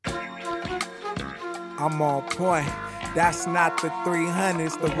I'm on point. That's not the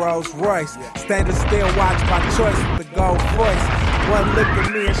 300s, the Rolls Royce. Standing still, watch my choice with the gold voice. One look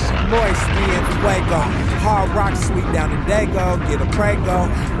at me and she moist, me and Fuego. Hard rock sweet down in Dago, get a Prego.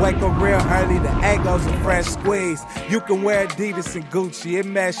 Wake up real early, the Egos and fresh squeeze. You can wear Adidas and Gucci, it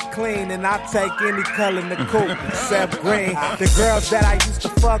mesh clean. And I take any color in the coupe except green. The girls that I used to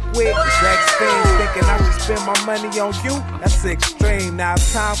fuck with is extreme. Thinking I should spend my money on you, that's extreme. Now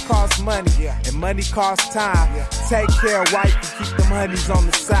time costs money, and money costs time. Take care, wife, and keep them honeys on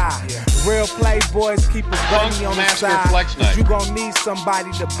the side. Real playboys keep a bunny on the side. You gon' need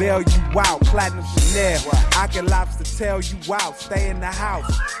somebody to bail you out. Platinum Chanel, I can lobster tell you out. Stay in the house,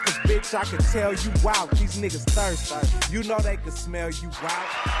 cause bitch I can tell you out. These niggas thirsty, you know they can smell you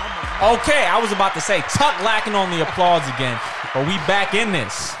out. Okay, I was about to say Tuck lacking on the applause again, but we back in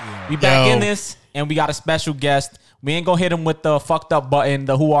this. We back in this, and we got a special guest. We ain't gonna hit him with the fucked up button,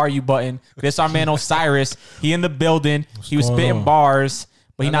 the who are you button. This our man Osiris. He in the building. He was spitting bars.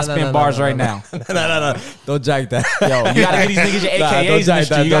 But he's not spitting bars right now. No. Don't jack that. Yo, you gotta give these niggas your AKAs in the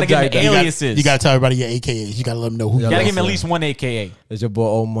street. You gotta give them aliases. You gotta tell everybody your AKAs. You gotta let them know who you are. You gotta give them at least one AKA. It's your boy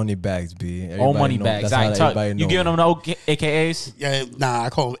Old Money Bags, B. Everybody Old Money know. Bags. That's All right, how you giving them no AKAs? Yeah, nah, I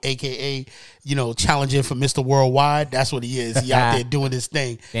call him AKA, challenging for Mr. Worldwide. That's what he is. He out there doing his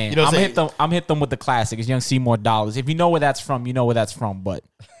thing. Damn. I'm hit them with the classic. It's Young Seymour Dollars. If you know where that's from, you know where that's from. But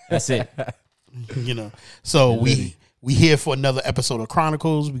that's it. So we here for another episode of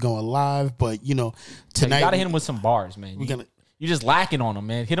Chronicles. We going live, but tonight you gotta hit him with some bars, man. You're just lacking on him,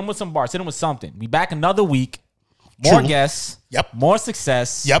 man. Hit him with some bars. Hit him with something. We back another week. More guests. Yep. More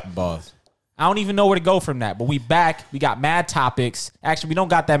success. Yep. Boss. I don't even know where to go from that, but we back. We got mad topics. Actually, we don't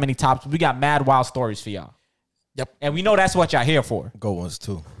got that many topics. We got mad wild stories for y'all. Yep. And we know that's what y'all here for. Go ones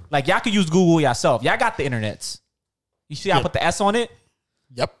too. Like y'all could use Google yourself. Y'all got the internets. You see I put the S on it?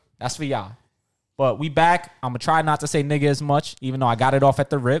 Yep. That's for y'all. But we back. I'm going to try not to say nigga as much, even though I got it off at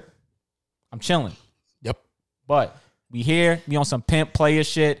the rip. I'm chilling. Yep. But we here. We on some pimp player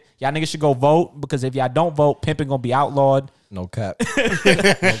shit. Y'all niggas should go vote, because if y'all don't vote, pimping going to be outlawed. No cap. No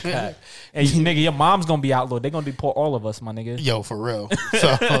cap. And nigga, your mom's going to be outlawed. They're going to deport all of us, my nigga. Yo, for real.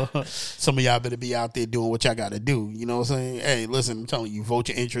 So some of y'all better be out there doing what y'all got to do. You know what I'm saying? Hey, listen, I'm telling you, vote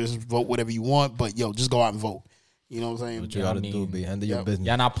your interest, vote whatever you want, but just go out and vote. You know what I'm saying? What you got to do, B. Handle your business.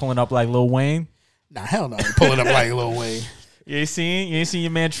 Y'all not pulling up like Lil Wayne? Nah, hell no. Pulling up like Lil Wayne. You ain't seen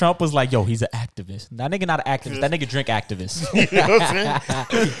your man Trump was like, yo, he's an activist. That nigga not an activist. That nigga drink activist. You know what I'm saying?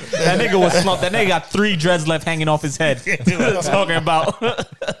 That nigga was slumped. That nigga got 3 dreads left hanging off his head. Talking about,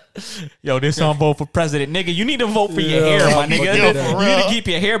 yo, this on vote for president. Nigga, you need to vote for your hair, my nigga. You need to keep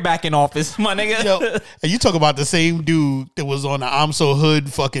your hair back in office, my nigga. Yo, and you talk about the same dude that was on the I'm So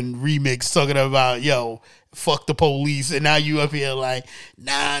Hood fucking remix talking about, fuck the police, and now you up here like,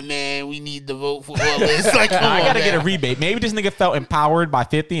 nah, man, we need to vote for all this. Like, I gotta get a rebate. Maybe this nigga felt empowered by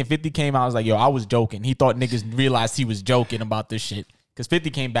 50, and 50 came out and was like, yo, I was joking. He thought niggas realized he was joking about this shit. Because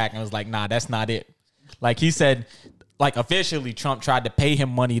 50 came back and was like, nah, that's not it. Like, he said, like, officially, Trump tried to pay him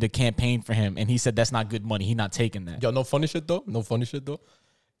money to campaign for him, and he said that's not good money. He not taking that. Yo, no funny shit though.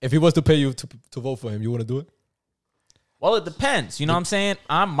 If he was to pay you to vote for him, you want to do it? Well, it depends. You know what I'm saying?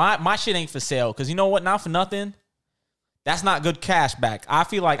 My shit ain't for sale. Because you know what? Not for nothing. That's not good cash back. I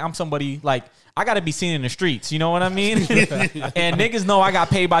feel like I'm somebody, like, I got to be seen in the streets. You know what I mean? And niggas know I got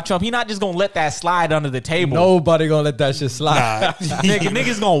paid by Trump. He not just going to let that slide under the table. Nobody going to let that shit slide.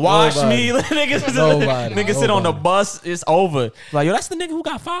 Niggas going to wash me. Niggas sit on the bus. It's over. Like, yo, that's the nigga who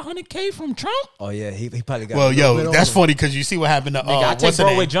got $500K from Trump? Oh, yeah. He probably got that's funny because you see what happened to nigga, I take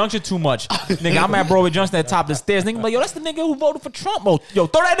Broadway Junction too much. Nigga, I'm at Broadway Junction at the top of the stairs. Nigga, like, yo, that's the nigga who voted for Trump. Yo,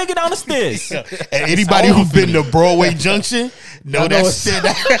 throw that nigga down the stairs. And anybody who's been to Broadway Junction, know that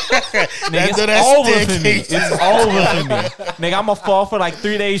shit. It's over for me. It's over for me. Nigga, I'm going to fall for like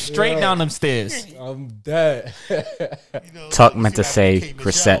 3 days straight down them stairs. I'm dead. Tuck meant to say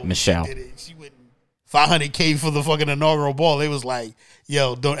Chrisette Michelle. She went $500K for the fucking inaugural ball. They was like,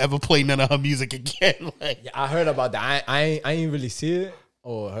 yo, don't ever play none of her music again. Like, yeah, I heard about that. I ain't really see it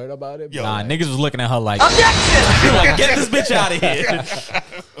or heard about it. Yo, nah, niggas was looking at her like, objection! Like, get this bitch out of here.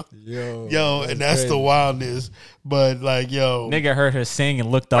 Yo, and that's the wildness. But like, yo, nigga heard her sing and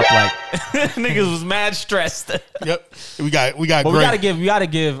looked up like niggas was mad stressed. Yep, we got. But we gotta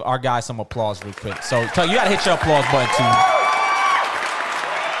give our guys some applause real quick. So you gotta hit your applause button too.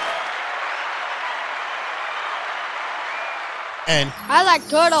 And I like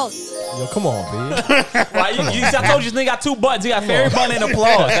turtles. Yo, come on, B. I told you this nigga got 2 buttons. He got fairy button and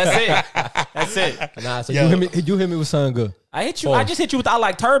applause. That's it. Nah, so you hit me with something good. I hit you. I just hit you with I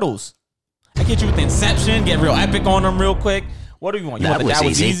like turtles. I hit you with Inception. Get real epic on them real quick. What do you want? You want the That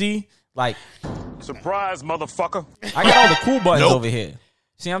Was Easy? Like, Surprise, motherfucker. I got all the cool buttons over here.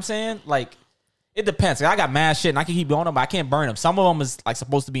 See what I'm saying? Like, it depends. Like, I got mad shit and I can keep going them, but I can't burn them. Some of them is like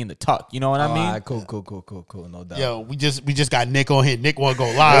supposed to be in the tuck. You know what I mean? All right, cool. No doubt. Yo, we just got Nick on here. Nick want to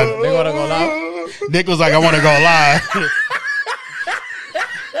go live. They want to go live? Nick was like, I want to go live.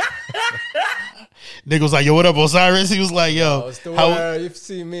 Nick was like, yo, what up, Osiris? He was like, yo, It's the how, word. You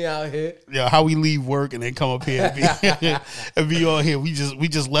see me out here. yo, how we leave work and then come up here and be on here. We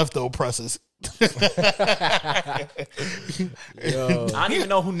just left the oppressors. Yo. I don't even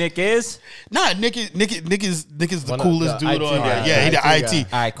know who Nick is. Nah, Nick is the One of coolest the dude IT on there. guy. Yeah, he the IT IT.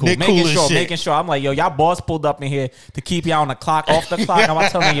 guy. All right, cool. Nick cool as shit. Making sure. I'm like, yo, y'all boss pulled up in here to keep y'all on the clock, off the clock. I'm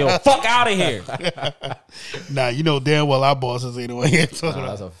telling you, yo, fuck out of here. Nah, you know damn well our bosses ain't on here. Nah,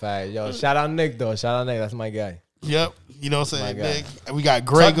 that's a fact. Yo, shout out Nick though. Shout out Nick. That's my guy. Yep. You know what I'm saying, My guy. Nick? And we got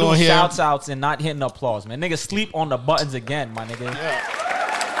Greg Tuck on doing here. shouts outs and not hitting applause, man. Nigga sleep on the buttons again, my nigga.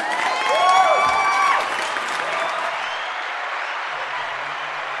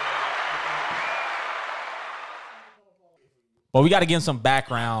 But we got to give him some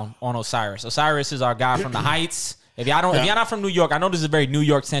background on Osiris. Osiris is our guy from the Heights. If y'all not from New York, I know this is a very New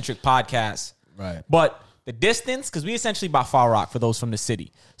York centric podcast. Right. But the distance, because we essentially by Far Rock for those from the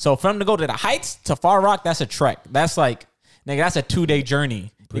city. So for him to go to the Heights to Far Rock, that's a trek. That's like, nigga, that's a 2-day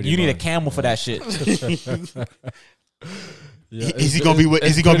journey. You need a camel for that shit. Yeah, Is he gonna be with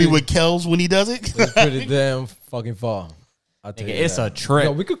Kels when he does it? It's pretty damn fucking far. I'll tell Nigga, you it's that. a trip.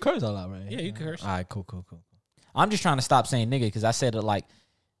 Yo, we could curse all that, right? Yeah, you can curse. All right, cool. I'm just trying to stop saying nigga because I said it like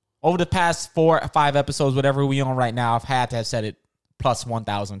over the past 4 or 5 episodes, whatever we on right now, I've had to have said it plus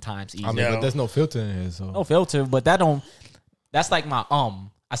 1,000 times easy. I mean, Yeah. but there's no filter in here, so. No filter, but that's like my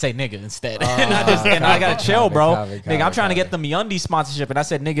I say nigga instead. And I gotta chill, bro. Nigga, I'm trying to get the MeUndies sponsorship, and I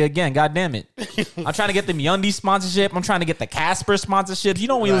said nigga again. God damn it. I'm trying to get the MeUndies sponsorship. I'm trying to get the Casper sponsorship. You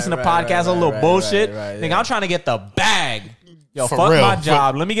know when you listen to podcasts, a little bullshit. Nigga, I'm trying to get the bag. Yo, For fuck real. my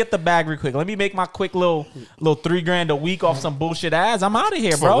job. Let me get the bag real quick. Let me make my quick little $3,000 a week off some bullshit ads. I'm out of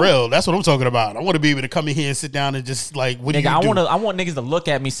here, bro. For real. That's what I'm talking about. I want to be able to come in here and sit down and just like, what Nigga, do you do? I want niggas to look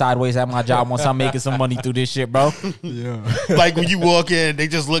at me sideways at my job once I'm making some money through this shit, bro. Like when you walk in, they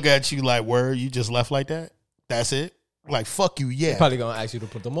just look at you like, word, you just left like that? That's it? Like, fuck you, yeah. Probably gonna ask you to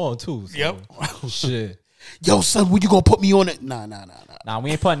put them on too. So. Yep. Shit. Yo, son, when you gonna put me on it? Nah. Nah,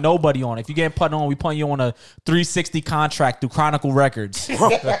 we ain't putting nobody on. If you getting put on, we putting you on a 360 contract through Chronicle Records. Nah,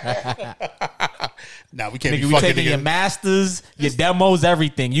 we can't Nigga, be we fucking taking your together. masters, your demos,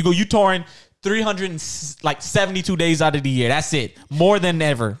 everything. You touring 372 days out of the year. That's it. More than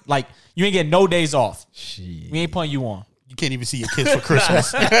ever. Like, you ain't getting no days off. Shit. We ain't putting you on. You can't even see your kids for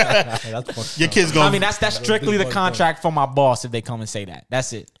Christmas. That's fucked Your up. kids going. I mean, that's strictly the contract for my boss if they come and say that.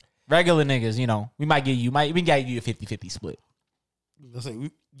 That's it. Regular niggas, we might get you, we can get you a 50-50 split.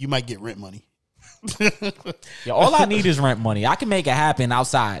 Listen, you might get rent money. Yeah, all I need is rent money. I can make it happen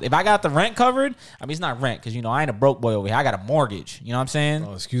outside. If I got the rent covered, I mean, it's not rent because, I ain't a broke boy over here. I got a mortgage. You know what I'm saying?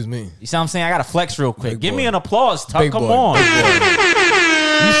 Oh, excuse me. You see what I'm saying? I got to flex real quick. Big Give boy. me an applause, Tuck. Big Come boy. on.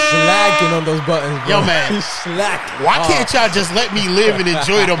 You slacking on those buttons, bro. Yo, man. You slacking. Why can't y'all just let me live and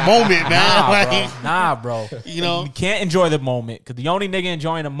enjoy the moment, man? Nah, bro. You know? You can't enjoy the moment because the only nigga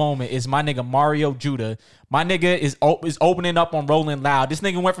enjoying the moment is my nigga Mario Judah. My nigga is opening up on Rolling Loud. This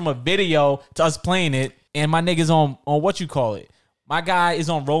nigga went from a video to us playing it, and my nigga's on what you call it. My guy is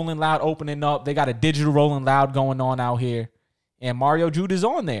on Rolling Loud opening up. They got a digital Rolling Loud going on out here, and Mario Judah's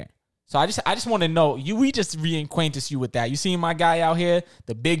on there. So I just want to know we just reacquainted you with that. You seen my guy out here,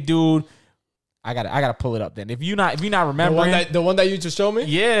 the big dude. I gotta pull it up then. If you not remembering, The one that you just showed me?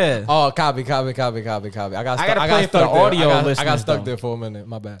 yeah. Oh, copy. I got gotta play it for the audio I listeners, got stuck though. there for a minute.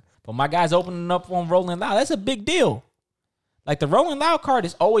 My bad. But my guy's opening up on Rolling Loud. That's a big deal. Like the Rolling Loud card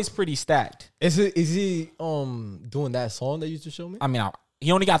is always pretty stacked. Is he doing that song that you just showed me? I mean,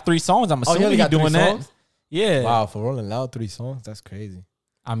 he only got 3 songs. I'm he assuming only he's got 3 doing that. songs? Yeah. Wow, for Rolling Loud 3 songs, that's crazy.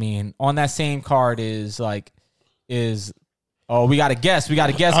 I mean, on that same card is we got a guest. We got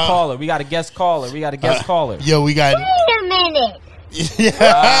a guest caller. We got a guest caller. Yo, we got. Wait a minute. Yo,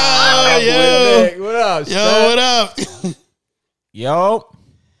 What up? yo, what up? Yo,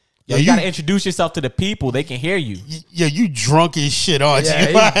 Yo, you you- gotta introduce yourself to the people. They can hear you. Yo, you drunk as shit, aren't Yeah, you?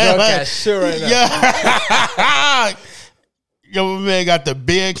 he drunk as shit right now. Yeah. Yo, my man got the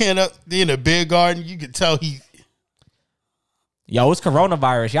beer can up in the beer garden. You can tell he. Yo, it's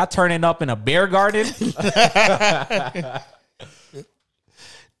coronavirus. Y'all turning up in a beer garden?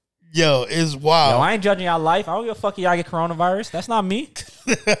 Yo, it's wild. Yo, I ain't judging y'all life. I don't give a fuck if y'all get coronavirus. That's not me.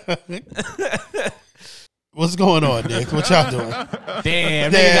 What's going on, Nick? What y'all doing?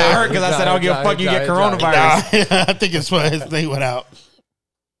 Damn, nigga got hurt because I said I don't give a fuck you get coronavirus. Nah, I think it's why his thing went out.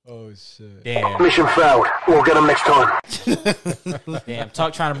 Oh shit. Damn. Mission failed. We'll get them next time. Damn.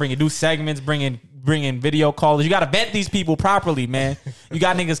 Tuck trying to bring in new segments, bringing video callers. You got to vet these people properly, man. You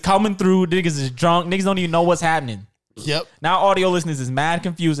got niggas coming through. Niggas is drunk. Niggas don't even know what's happening. Yep. Now audio listeners is mad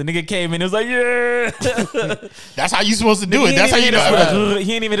confused. A nigga came in, it was like, yeah. That's how you supposed to do it. That's how you know.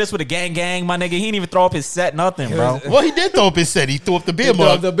 He ain't even this with a gang, my nigga. He ain't even throw up his set, nothing, bro. Well, he did throw up his set. He threw up the beer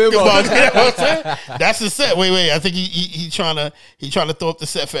mug. The beer mug. You know what I'm saying? That's the set. Wait. I think he trying to throw up the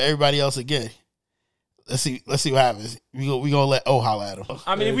set for everybody else again. Let's see what happens. We gonna let O holla at him.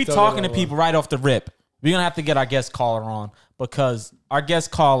 I mean, if we talking to people right off the rip, we're gonna have to get our guest caller on because our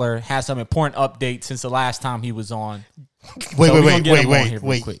guest caller has some important updates since the last time he was on. Wait.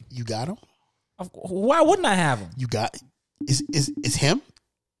 Quick. You got him? Why wouldn't I have him? You got is him?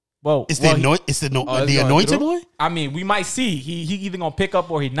 Well, It's the anointed one? I mean, we might see. He either gonna pick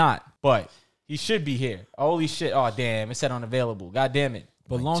up or he not, but he should be here. Holy shit! Oh damn! It said unavailable. God damn it!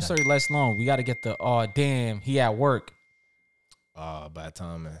 But long story less long, we got to get the. Oh damn! He at work. Oh, bad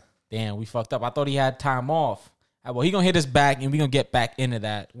time, man. Damn, we fucked up. I thought he had time off. Well, he gonna hit us back, and we gonna get back into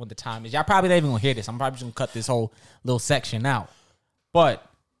that when the time is. Y'all probably not even gonna hear this. I'm probably just gonna cut this whole little section out. But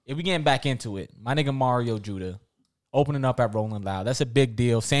if we getting back into it, my nigga Mario Judah opening up at Rolling Loud. That's a big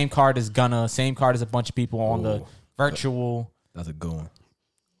deal. Same card as Gunna. Same card as a bunch of people on the virtual. That's a good one.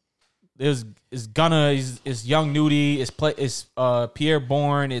 It's Gunna. It's Young Nudie. It's Pierre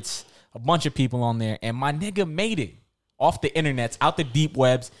Bourne. It's a bunch of people on there, and my nigga made it off the internets, out the deep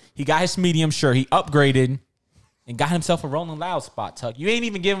webs. He got his medium shirt. He upgraded. And got himself a Rolling Loud spot, Tuck. You ain't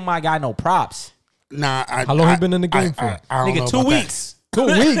even giving my guy no props. Nah. How long he been in the game for? I don't know Nigga, 2 about weeks. 2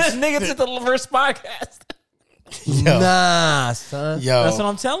 weeks? Nigga took the first podcast. Yo. Nah, son. Yo. That's what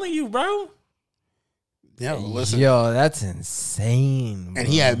I'm telling you, bro. Yo, listen. Yo, that's insane. And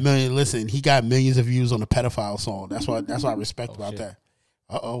he had he got millions of views on the pedophile song. That's what I respect about shit. that.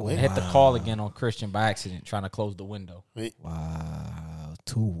 I Wait. hit the call again on Christian by accident, trying to close the window. Wait. Wow,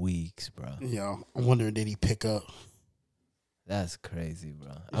 2 weeks, bro. Yo, I'm wondering, did he pick up? That's crazy, bro.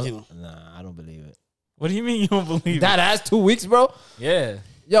 Nah, I don't believe it. What do you mean you don't believe That has 2 weeks, bro. Yeah.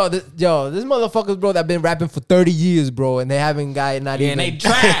 Yo, this motherfuckers, bro, that been rapping for 30 years, bro, and they haven't got not even. And they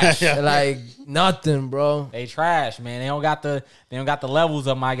trash. like nothing, bro. They trash, man. They don't got the levels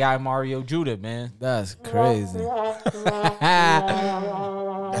of my guy Mario Judah, man. That's crazy.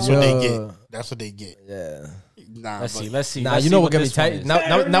 That's what they get. That's what they get. Yeah. Nah, Let's see. Nah, Let's you see know what we're gonna be this one tight. is.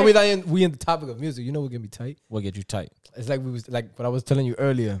 Now we in the topic of music. You know we're gonna be tight. We'll get you tight. It's like what I was telling you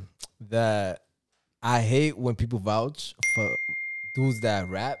earlier that I hate when people vouch for dudes that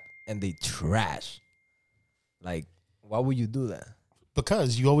rap and they trash. Like, why would you do that?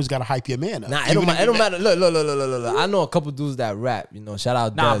 Because you always gotta hype your man up. Nah, it don't matter. Look. I know a couple dudes that rap. You know, shout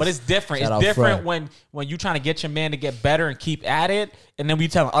out. Nah, Dez. but it's different. Shout It's out different Fred. when you trying to get your man to get better and keep at it, and then we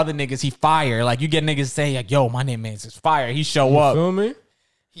telling other niggas he fire. Like you get niggas say like, "Yo, my name is fire." He show up. Feel me?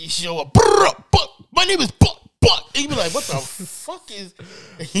 He show up. My name is Buck. He be like, "What the fuck is?"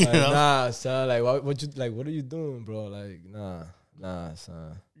 You Like, know? nah, son. Like, what are you doing, bro? Like, nah,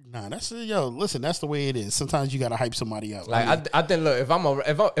 son. Nah, listen, that's the way it is. Sometimes you gotta hype somebody up. Like, I think, look,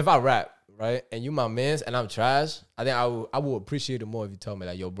 if I rap, right, and you my mans and I'm trash, I think I will appreciate it more if you tell me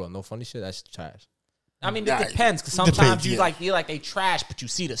like, yo, bro, no funny shit, that's trash. I mean, Nah, it depends because sometimes depends, you yeah. like feel like they trash, but you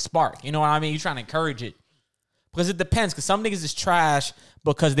see the spark. You know what I mean? You trying to encourage it because it depends. Because some niggas is trash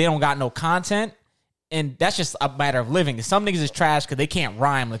because they don't got no content, and that's just a matter of living. And some niggas is trash because they can't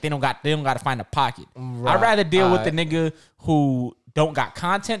rhyme. Like they don't got to find a pocket. Right. I'd rather deal with the nigga who don't got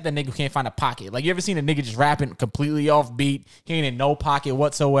content than nigga who can't find a pocket. Like you ever seen a nigga just rapping completely off beat? He ain't in no pocket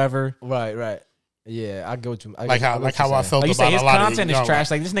whatsoever. Right. Yeah, I get what you. like how I felt Like you say, about his a lot content of is trash.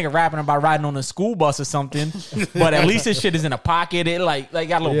 Like this nigga rapping about riding on a school bus or something, but at least his shit is in a pocket. It like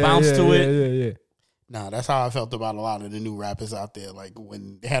got a little bounce to it. Yeah. Nah, that's how I felt about a lot of the new rappers out there. Like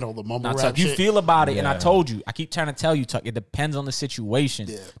when they had all the mumble Now, rap Tuck, you shit. feel about it, and I Yeah. told you, I keep trying to tell you, Tuck, it depends on the situation.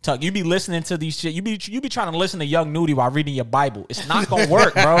 Yeah. Tuck, you be listening to these shit. You be trying to listen to Young Nudie while reading your Bible. It's not gonna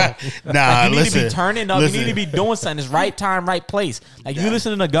work, bro. Nah, Like, you need to listen, be turning up. listen. You need to be doing something. It's right time, right place. Like you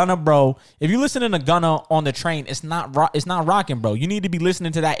listening to Gunna, bro. If you listening to Gunna on the train, it's not rocking, bro. You need to be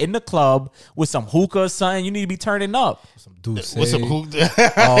listening to that in the club with some hookah or something. You need to be turning up. Some dudes What's some all he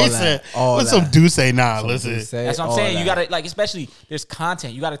that, said, all what's that. some do say? Nah, listen. That's what I'm saying. You gotta like, especially there's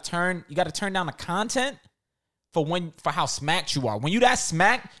content. You gotta turn down the content for how smacked you are. When you that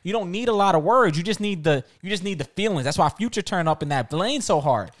smacked, you don't need a lot of words. You just need the feelings. That's why Future turned up in that lane so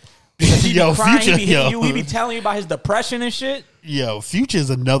hard. Because he Yo, be crying, Future, he be hitting yo. you, he be telling you about his depression and shit. Yo, Future's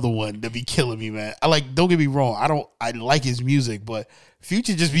another one that be killing me, man. Don't get me wrong. I like his music, but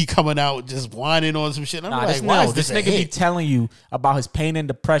Future just be coming out just whining on some shit. I'm like, why is this this a nigga be hit? telling you about his pain and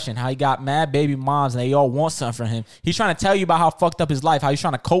depression, how he got mad baby moms and they all want something from him. He's trying to tell you about how fucked up his life, how he's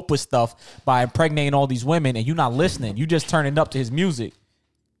trying to cope with stuff by impregnating all these women, and you not listening. You just turning up to his music.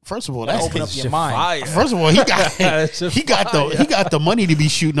 First of all, that's Open up his your shit. mind. Fire. First of all, he got He got the money to be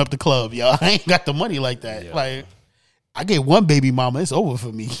shooting up the club, yo. I ain't got the money like that. Yeah. Like, I get one baby mama, it's over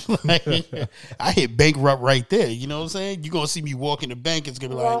for me. Like, I hit bankrupt right there. You know what I'm saying? You gonna see me walk in the bank, it's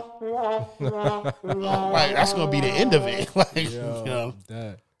gonna be like that's gonna be the end of it. Like, you know.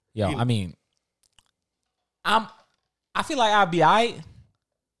 Yo, I mean, I feel like I'll be alright,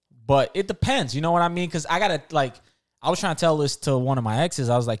 but it depends. You know what I mean? Because I gotta I was trying to tell this to one of my exes.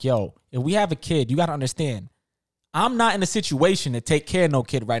 I was like, yo, if we have a kid, you gotta understand. I'm not in a situation to take care of no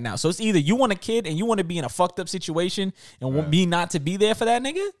kid right now. So it's either you want a kid and you want to be in a fucked up situation and want me not to be there for that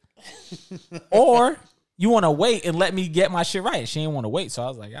nigga, or you want to wait and let me get my shit right. She didn't want to wait, so I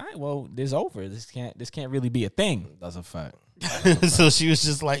was like, all right, well, this over. This can't really be a thing. That's a fact. So she was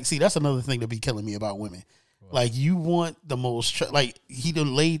just like, see, that's another thing that be killing me about women. Like, you want the most, he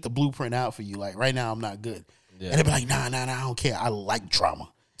done laid the blueprint out for you. Like, right now, I'm not good. Yeah. And they be like, nah, I don't care. I like drama.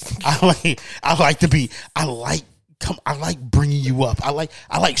 I like bringing you up. I like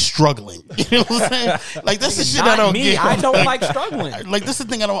struggling. You know what I'm saying? Like, that's the shit I don't get. I don't like struggling. Like, this is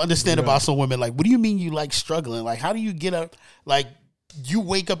the thing I don't understand about some women. Like, what do you mean you like struggling? Like, how do you get up? Like, you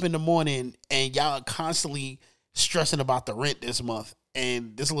wake up in the morning and y'all are constantly stressing about the rent this month,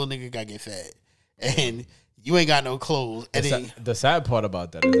 and this little nigga got to get fed, and you ain't got no clothes. And then, The sad part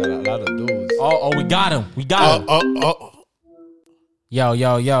about that is that a lot of dudes. Oh, we got him. We got him. Yo.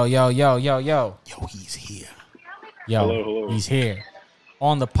 yo, he's here. Yo, Hello. he's here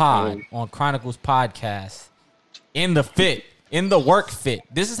on the pod, on Chronicles Podcast, in the work fit.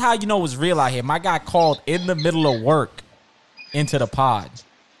 This is how you know it's real out here. My guy called in the middle of work into the pod.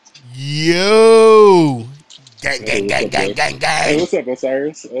 Yo, gang. Hey, what's up,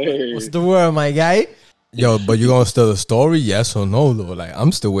 Osiris? Hey. What's the word, my guy? Yo, but you gonna tell the story? Yes or no, though? Like,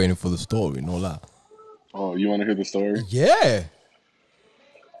 I'm still waiting for the story. No lie. Oh, you want to hear the story? Yeah.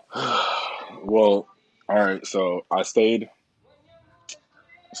 Well, all right. So I stayed.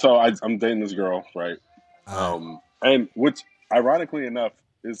 So I'm dating this girl, right? And which, ironically enough,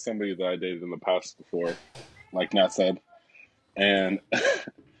 is somebody that I dated in the past before, like Nat said. And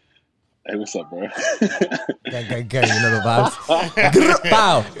hey, what's up, bro? Gang. You know the vibes.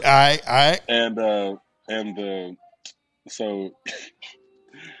 Pow. All right.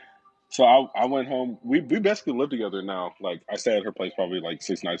 So I went home. We basically live together now. Like, I stay at her place probably like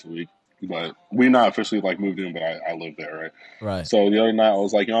 6 nights a week, but we not officially like moved in, but I live there, right? Right. So the other night I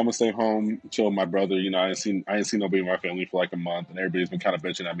was like, I'm gonna stay home, chill with my brother. I ain't seen nobody in my family for like a month, and everybody's been kind of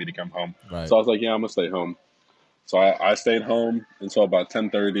bitching at me to come home. Right. So I was like, I'm gonna stay home. So I stayed home until about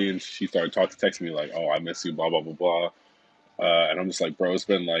 10:30, and she started texting me like, oh, I miss you, blah blah blah blah. And I'm just like, bro, it's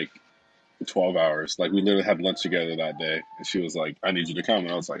been like 12 hours. Like, we literally had lunch together that day, and she was like, I need you to come.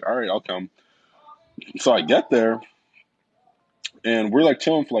 And I was like, all right, I'll come. So I get there, and we're like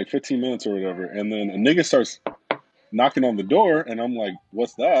chilling for like 15 minutes or whatever, and then a nigga starts knocking on the door, and I'm like,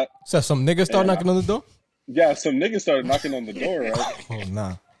 what's that? So some niggas start knocking on the door? Yeah, some nigga started knocking on the door, right? Oh,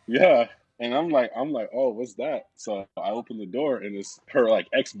 nah. Yeah. And I'm like, oh, what's that? So I open the door, and it's her like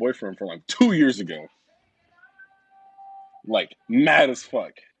ex-boyfriend from like 2 years ago. Like, mad as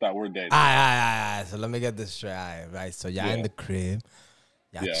fuck that we're dating. Aye. So let me get this straight. Aye, right. So y'all in the crib,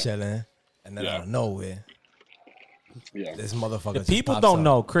 y'all chilling, and then out of nowhere, this motherfucker. The just people pops don't up.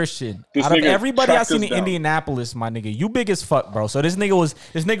 know, Christian. This Out of nigga everybody I tracked seen us in down. Indianapolis, my nigga, you big as fuck, bro. So this nigga was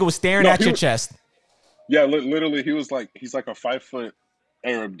staring No, at he your was- chest. Yeah, literally, he's like a 5-foot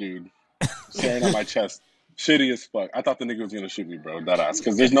Arab dude staring at my chest. Shitty as fuck. I thought the nigga was gonna shoot me, bro. That ass.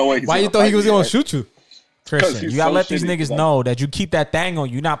 Because there's no way he's Why you gonna thought he fight was me, gonna right? shoot you? Christian, he's you gotta so let these shitty, niggas like- know that you keep that thing on.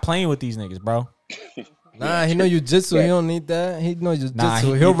 You not playing with these niggas, bro. Nah, he know jujitsu. He don't need that. He know jujitsu. Nah,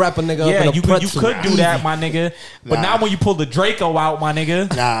 He'll wrap a nigga up Yeah, in a you pretzel. could do that, my nigga. But Nah. now when you pull the Draco out, my nigga,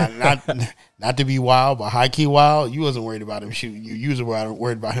 Not to be wild, but high key wild. You wasn't worried about him shooting you. You was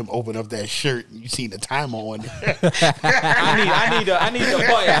worried about him opening up that shirt. And you seen the time on. I need the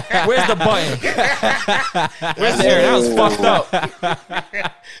button. Where's the button? Where's the area? That was fucked up.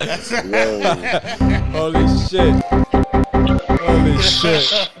 Holy shit.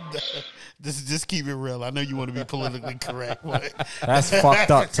 Just keep it real. I know you want to be politically correct, but That's fucked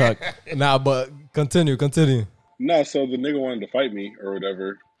up, Tuck. Nah, but continue. No, so the nigga wanted to fight me or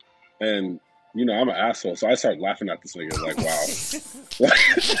whatever, and you know, I'm an asshole, so I started laughing at this nigga. Like, wow,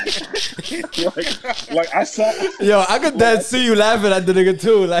 like I sat. Yo, I could then see you laughing at the nigga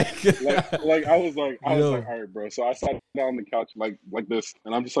too. Like I was like, all right, bro. So I sat down on the couch like this,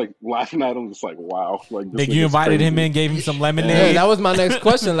 and I'm just like laughing at him, just like, wow. Like, this Nigga, you invited crazy. him in, gave him some yeah, lemonade. that was my next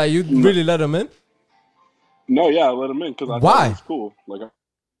question. Like, you really let him in? No, yeah, I let him in because I Why? thought it was cool. Like,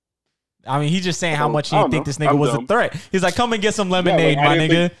 I mean, he's just saying how much he I don't think know. this nigga I'm was dumb. a threat. He's like, come and get some lemonade, I my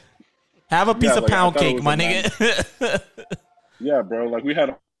didn't nigga. think- Have a piece Yeah, of like, I pound thought it cake, was my a nigga. yeah, bro. Like we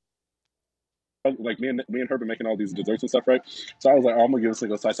had, like me and Herb been making all these desserts and stuff, right? So I was like, oh, I'm gonna give this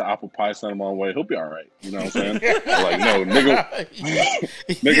nigga a slice of apple pie, send him on the way. He'll be all right. You know what I'm saying? Like, no,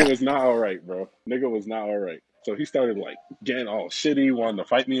 nigga was not all right, bro. Nigga was not all right. So he started like getting all shitty, wanting to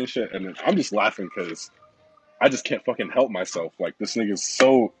fight me and shit, and then I'm just laughing because I just can't fucking help myself. Like this nigga's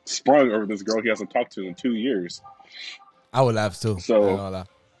so sprung over this girl he hasn't talked to in 2 years. I would laugh too. So- I ain't gonna lie.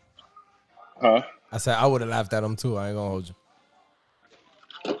 Huh? I said I would have laughed at him too. I ain't gonna hold you.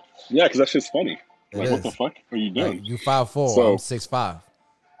 Yeah, because that shit's funny. It Like, is. what the fuck are you doing? Like, you 5'4", So- I'm 6'5".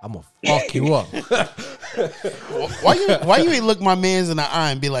 I'm gonna fuck you up. Why you ain't look my man's in the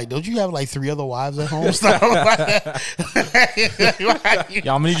eye and be like, don't you have like 3 other wives at home? Yo, I'm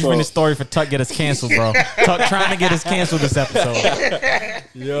gonna need you to finish the story for Tuck get us canceled, bro. Tuck trying to get us canceled this episode.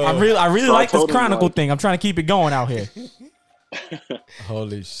 Yo, I really So I like this told him, Chronicle like- thing. I'm trying to keep it going out here.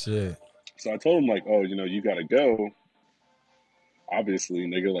 holy shit. So I told him like, oh, you know, you gotta go. Obviously,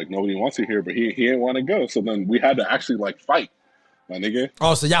 nigga, like nobody wants you here, but he didn't want to go. So then we had to actually like fight, my nigga.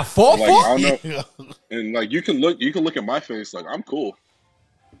 Oh, so y'all fought? Like I don't know, and like you can look at my face, like I'm cool.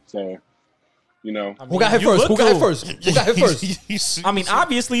 So, you know, Who got hit You first? look Who got hit cool. first? Who got hit first? I mean,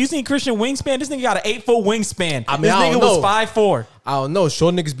 obviously, you seen Christian wingspan. This nigga got an 8-foot wingspan. I mean, this I nigga don't was know. 5'4". I don't know.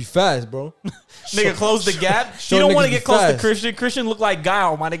 Short niggas be fast, bro. Nigga, close the gap. Short You don't niggas want to be get close to fast. Christian. Christian look like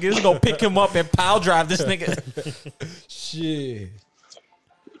Guile, my nigga. This is gonna pick him up and pile drive this nigga. Shit.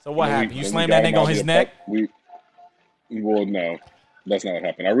 So what when happened? we- You when slammed we got that him nigga out on of his the neck? Well, no, that's not what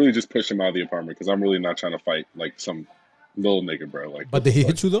happened. I really just pushed him out of the apartment because I'm really not trying to fight like some little nigga, bro. Like, But did he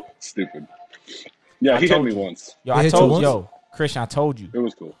hit you though? Stupid. Yeah, he hit told me you. once. Yo, They I hit you told once? yo, Christian, I told you. It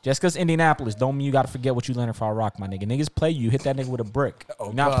was cool. Just because Indianapolis don't mean you got to forget what you learned in Far Rock, my nigga. Niggas play you. Hit that nigga with a brick.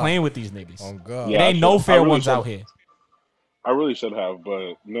 You're not God. playing with these niggas. Oh god. Yeah. It ain't I no should- I fair really ones should. out here. I really should have,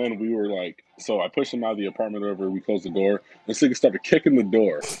 but then we were like, so I pushed him out of the apartment over. We closed the door. This nigga started kicking the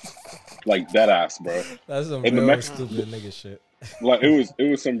door, like dead ass, bro. That's some And the real Mex- stupid nigga shit. Like it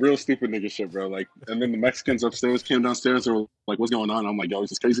was some real stupid nigga shit, bro. Like, and then the Mexicans upstairs came downstairs. They were like, "What's going on?" I'm like, "Yo, is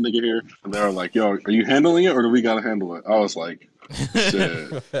this crazy nigga here?" And they were like, "Yo, are you handling it or do we gotta handle it?" I was like,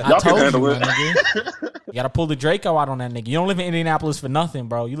 "Shit, I y'all can told you, handle my it." nigga. You got to pull the Draco out on that nigga. You don't live in Indianapolis for nothing,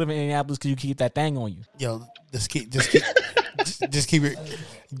 bro. You live in Indianapolis because you keep that thing on you. Yo, just keep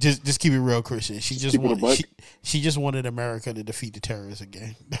it real, Christian. She just keep it a buck. she just wanted America to defeat the terrorists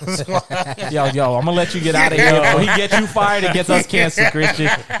again. Yo, I'm gonna let you get out of here. Bro. He gets you fired and gets us canceled, Christian.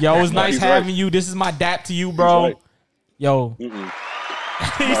 Yo, it was nice he's having right. you. This is my dap to you, bro. right. Yo, Mm-mm.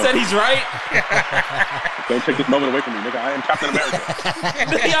 he said he's right. Don't take this moment away from me, nigga. I am Captain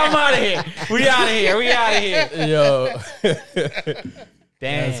America. Yo, I'm out of here. We out of here. Yo,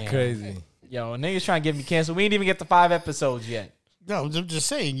 Damn, that's crazy. Yo, niggas trying to get me canceled. We ain't even get to 5 episodes yet. No, I'm just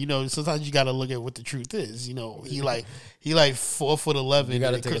saying. You know, sometimes you got to look at what the truth is. You know, he like 4'11". You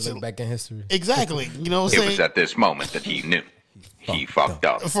gotta and take a Christian- look back in history. Exactly. You know what I'm It was saying? at this moment that he knew. He fucked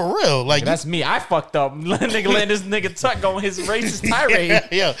up. For real. Like, That's me. I fucked up. Nigga let this nigga Tuck on his racist tirade.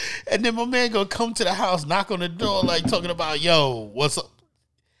 yeah. And then my man gonna come to the house, knock on the door, like talking about, yo, what's up?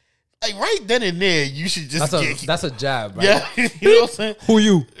 Like right then and there, you should just That's a jab, right? yeah. You know what I'm saying? Who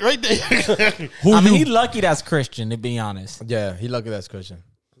you? Right there. Who I mean, you? he lucky that's Christian, to be honest. Yeah, he lucky that's Christian.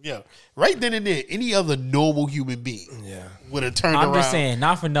 Yeah. Right then and there, any other normal human being would have turned I'm around. just saying,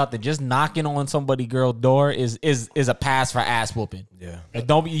 not for nothing. Just knocking on somebody girl door is a pass for ass whooping. Yeah. Like,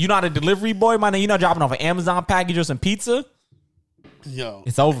 don't be, you're not a delivery boy, man. You're not dropping off an Amazon package or some pizza. Yo.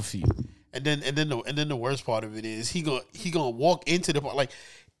 It's over for you. And then the worst part of it is he gonna walk into the like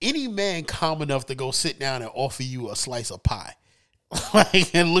any man calm enough to go sit down and offer you a slice of pie,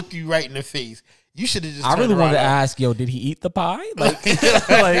 like and look you right in the face. You should have just. I really turned wanted to around ask, yo, did he eat the pie? Like,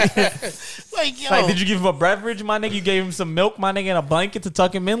 like yo, like, did you give him a beverage, my nigga? You gave him some milk, my nigga, and a blanket to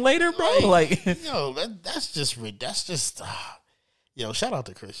tuck him in later, bro? Like, yo, that's just yo. Shout out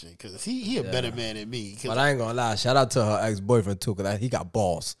to Christian because he a better man than me. 'Cause But I ain't gonna lie. Shout out to her ex-boyfriend too, cause he got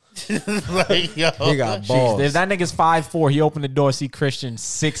balls. like yo, He got balls. if that nigga's 5'4", he opened the door, see Christian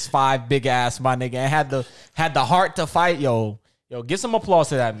 6'5", big ass, my nigga, and had the heart to fight, yo, get some applause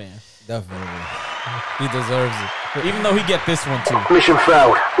to that man. Definitely. He deserves it. Even though he get this one too. Mission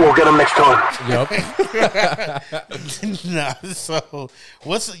failed. We'll get him next time. Yup. Nah. So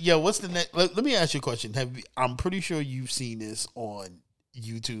what's the next? Let me ask you a question. I'm pretty sure you've seen this on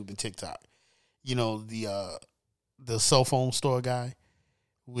YouTube and TikTok. You know the cell phone store guy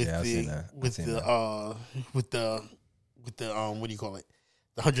with Yeah, I've the seen that. with the what do you call it?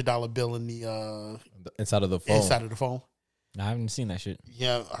 The $100 bill in the Inside of the phone. inside of the phone. I haven't seen that shit.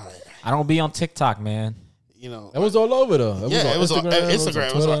 Yeah, I don't be on TikTok, man. you know. It was all over though. It was on Instagram.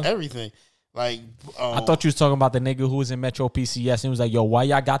 It was on Twitter. everything. Like I thought you was talking about the nigga who was in Metro PCS and he was like, "Yo, why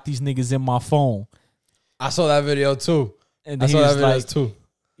y'all got these niggas in my phone?" I saw that video too. And I then he saw that was video like, too.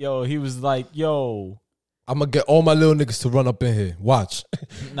 "Yo," he was like, "Yo." I'm gonna get all my little niggas to run up in here. Watch.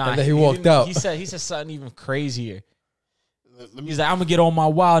 Nah, And then he walked didn't- out. He said something even crazier. let me He's like, I'm gonna get all my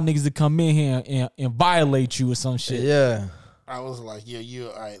wild niggas to come in here and violate you or some shit. Yeah. I was like, yeah, you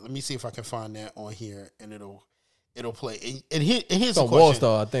all right. Let me see if I can find that on here, and it'll play. And here's It's a on question. Wall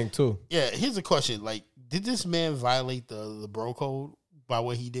Star, I think too. Yeah, here's a question. Like, did this man violate the bro code by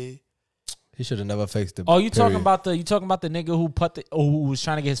what he did? He should have never fixed it. Oh, you talking about the nigga who was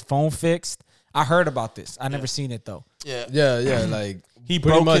trying to get his phone fixed? I heard about this. I never seen it though. Yeah, Yeah, like He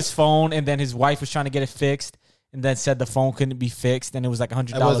pretty broke much- his phone and then his wife was trying to get it fixed and then said the phone couldn't be fixed and it was like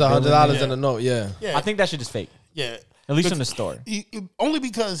 $100. It was $100 Yeah. in a note. Yeah. yeah. I think that shit is fake. yeah. At least But in the story. Only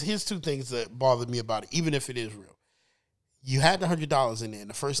because here's two things that bothered me about it, even if it is real. You had the $100 in there, and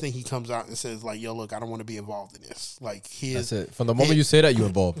the first thing he comes out and says, like, yo, look, I don't want to be involved in this. Like, That's it. From the moment you say that, you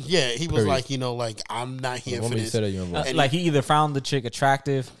involved. Yeah, he was Period. like, like, I'm not From the here for moment you this. say that, you involved. And Like he either found the chick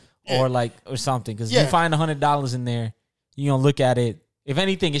attractive or something. Because Yeah. you find $100 in there, you gonna look at it. If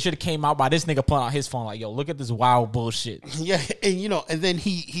anything, it should have came out by this nigga pulling out his phone like, yo, look at this wild bullshit. Yeah, and and then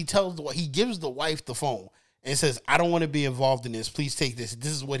he gives the wife the phone and says, I don't want to be involved in this. Please take this.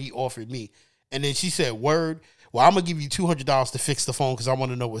 This is what he offered me. And then she said, word, well, I'm gonna give you $200 to fix the phone because I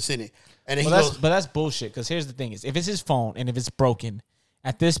want to know what's in it. And then But that's bullshit. Because here's the thing: is if it's his phone and if it's broken,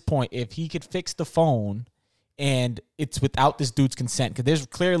 at this point, if he could fix the phone and it's without this dude's consent, because there's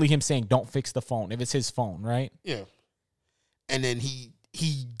clearly him saying, "Don't fix the phone." If it's his phone, right? yeah. And then he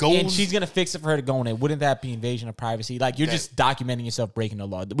goes, And she's gonna fix it for her to go in there. Wouldn't that be invasion of privacy? Like you're just documenting yourself breaking the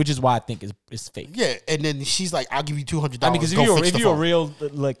law, which is why I think is fake. yeah. And then she's like, I'll give you $200. I mean, because if you're a real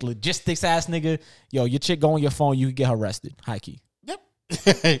like logistics ass nigga, yo, your chick go on your phone, you can get her arrested, high key. Yep.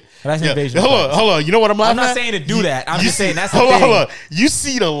 That's invasion of privacy. Hold on. You know what I'm laughing I'm not at? saying to do that. I'm just saying that's the hold thing. on. You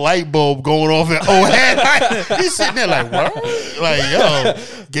see the light bulb going off in head. He's sitting there like, what? Like,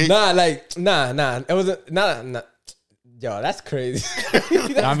 yo. Nah. It was nah. Yo, that's crazy.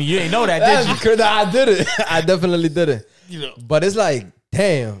 I mean, you ain't know that, did you? That's crazy. Nah, I did it. I definitely did it. You know. But it's like,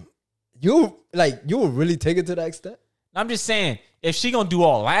 damn, you would really take it to that extent? I'm just saying, if she gonna do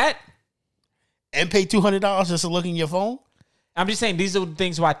all that, And pay $200 just to look in your phone? I'm just saying these are the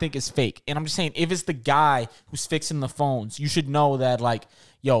things who I think is fake. And I'm just saying, if it's the guy who's fixing the phones, you should know that, like,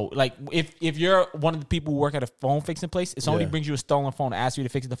 yo, like if you're one of the people who work at a phone fixing place, if somebody brings you a stolen phone to ask you to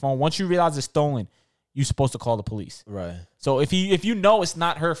fix the phone, once you realize it's stolen, you're supposed to call the police. Right. So if you know it's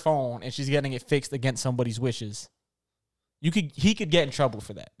not her phone and she's getting it fixed against somebody's wishes, he could get in trouble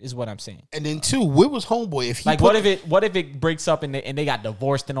for that, is what I'm saying. And then two, where was homeboy? If he Like, what if it breaks up and they got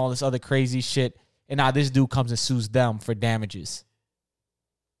divorced and all this other crazy shit, and now this dude comes and sues them for damages?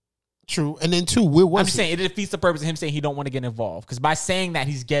 True. And then two, where was I'm just saying it defeats the purpose of him saying he don't want to get involved, because by saying that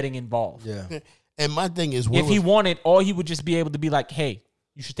he's getting involved. Yeah. And my thing is, If he wanted, all he would just be able to be like, hey,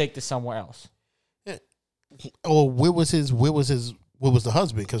 you should take this somewhere else. or where was the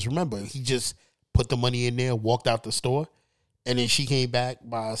husband? Because remember, he just put the money in there, walked out the store, and then she came back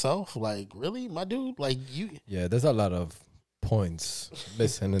by herself. Like, really, my dude? Like, you Yeah, there's a lot of points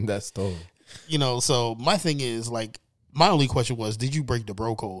missing in that story. So my thing is, like, my only question was, did you break the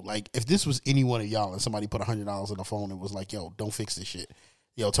bro code? Like, if this was any one of y'all and somebody put $100 on the phone and was like, yo, don't fix this shit.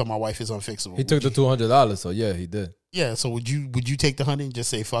 Yo, tell my wife it's unfixable. He took the $200, so yeah, he did. Yeah, so would you take the 100 and just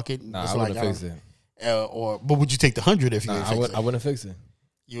say fuck it? Nah, It's I wouldn't like, fix it. But would you take the 100 if you didn't fix it? I wouldn't fix it.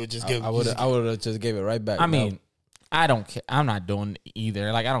 You would just give. I would have just gave it right back. I mean, I don't care. I'm not doing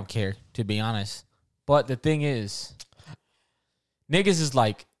either. Like, I don't care, to be honest. But the thing is, niggas is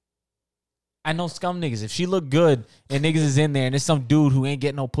like, I know scum niggas. If she look good and niggas is in there and there's some dude who ain't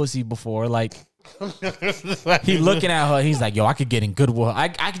getting no pussy before, like, he looking at her, he's like, yo, I could get in good with her. I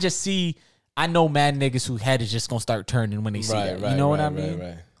could just see, I know mad niggas whose head is just gonna start turning when they see that. You know what I mean?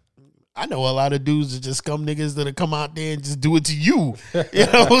 Right. I know a lot of dudes that just scum niggas that'll come out there and just do it to you. You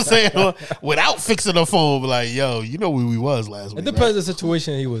know what I'm saying? Without fixing the phone, be like, yo, you know where we was last week. It depends on the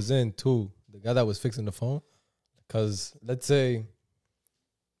situation he was in too. The guy that was fixing the phone, because let's say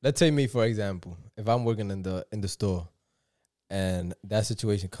me for example, if I'm working in the store, and that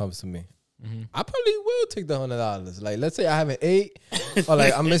situation comes to me, I probably will take the $100. Like, let's say I haven't ate, or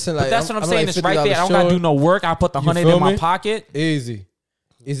like I'm missing like. But that's what I'm saying. like It's right there. I don't gotta do no work. I put the 100 feel in my me? pocket. Easy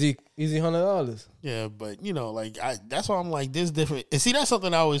 $100. Yeah, but you know, like that's why I'm like this different. And see, that's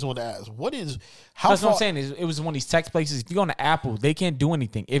something I always want to ask. What is how? That's far, what I'm saying. It was one of these text places. If you go to Apple, they can't do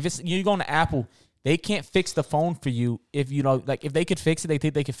anything. If it's you go to Apple, they can't fix the phone for you. If you know, like if they could fix it, they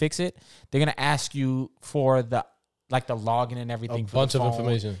think they could fix it. They're gonna ask you for the login and everything. A bunch of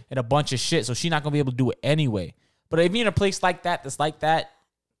information and a bunch of shit. So she's not gonna be able to do it anyway. But if you're in a place like that, that's like that,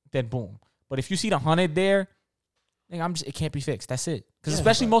 then boom. But if you see the 100 there, it can't be fixed. That's it. Because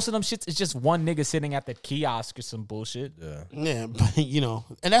especially most of them shits, it's just one nigga sitting at the kiosk or some bullshit. Yeah, but you know,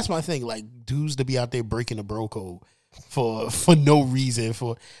 and that's my thing. Like dudes to be out there breaking the bro code for no reason.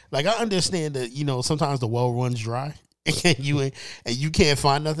 For like, I understand that you know sometimes the well runs dry and you can't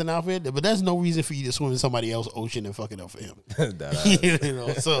find nothing out there, but that's no reason for you to swim in somebody else's ocean and fuck it up for him. You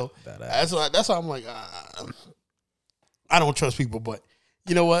know, so that's why I'm like, I don't trust people, but.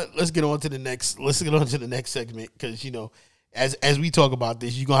 You know what? Let's get on to the next segment because you know, as we talk about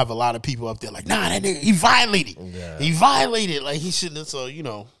this, you're gonna have a lot of people up there like, nah, that nigga he violated. Yeah. He violated. Like he shouldn't have. So, you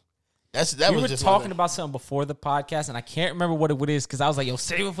know, we were just talking about something before the podcast, and I can't remember what it is because I was like, yo,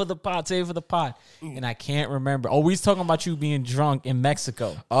 save it for the pod, and I can't remember. Oh, we was talking about you being drunk in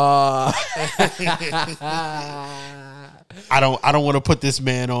Mexico. I don't want to put this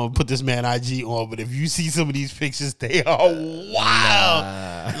man IG on, but if you see some of these pictures, they are wild.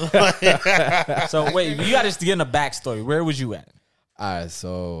 Nah. So wait, you got to get in a backstory. Where was you at? All right,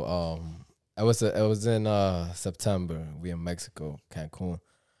 so it was in September. We in Mexico, Cancun,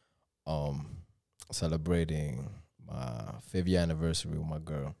 celebrating my 5th year anniversary with my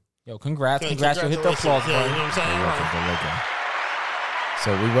girl. Yo, congrats. You'll hit the applause button. You know what I'm saying?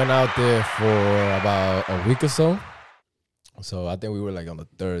 So we went out there for about a week or so. So I think we were like on the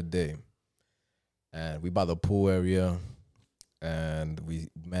 3rd day. And we by the pool area. And we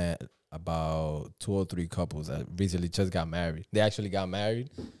met about 2 or 3 couples that recently just got married. They actually got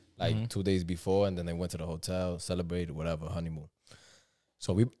married like 2 days before. And then they went to the hotel, celebrated, whatever, honeymoon.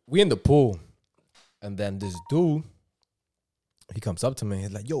 So we in the pool. And then this dude, he comes up to me.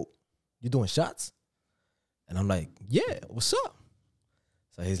 He's like, yo, you doing shots? And I'm like, yeah, what's up?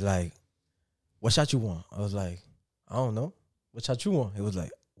 So he's like, what shot you want? I was like, I don't know. What shot you want? He was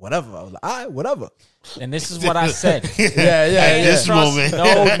like, whatever. I was like, all right, whatever. And this is what I said. Yeah. This moment.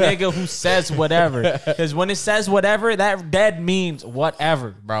 No nigga who says whatever. Because when it says whatever, that means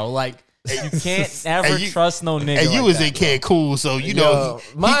whatever, bro. Like, you can't ever trust no nigga. And you was in Cancun, so you know.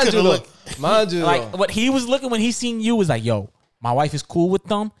 Mind you, like, what he was looking when he seen you was like, yo, my wife is cool with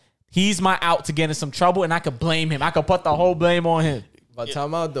them. He's my out to get in some trouble, and I could blame him. I could put the whole blame on him. But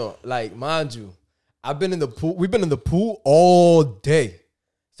time out though, like, mind you, I've been in the pool. We've been in the pool all day.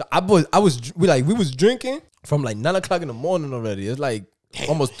 So we was drinking from like 9 o'clock in the morning already. It's like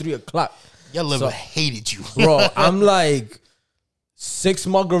almost 3 o'clock. Your liver hated you, bro. I'm like 6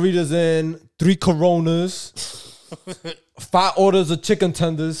 margaritas in, 3 Coronas, 5 orders of chicken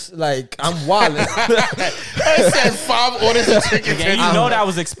tenders. Like, I'm wildin'. I said 5 orders of chicken tenders. You know that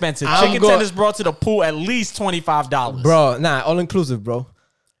was expensive. Chicken tenders brought to the pool at least $25. Bro, nah, all inclusive, bro.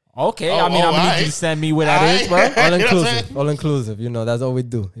 Okay, I'm gonna need you to send me where that is, bro. All inclusive. You know, that's all we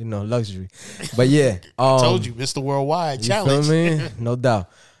do. You know, luxury. But yeah, I told you, Mr. Worldwide challenge. Feel me? No doubt.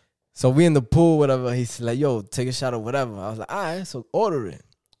 So we in the pool, whatever. He's like, yo, take a shot or whatever. I was like, all right, so order it.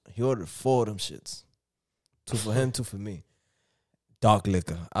 He ordered 4 of them shits. 2 for him, 2 for me. Dark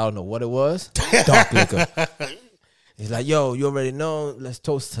liquor. I don't know what it was. Dark liquor. He's like, yo, you already know. Let's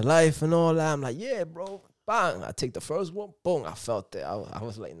toast to life and all that. I'm like, yeah, bro. Bang. I take the first one. Boom. I felt it. I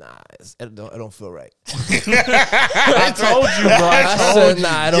was like, nah, it don't feel right. I told you, bro. I said,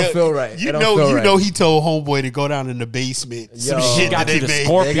 nah, it don't feel right. You know he told homeboy to go down in the basement. Some shit got that you they the made.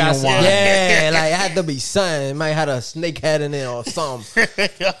 scorpion wine. Yeah, like it had to be something. It might have had a snake head in it or something.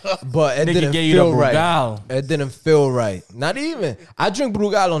 But it didn't feel right. It didn't feel right. Not even. I drink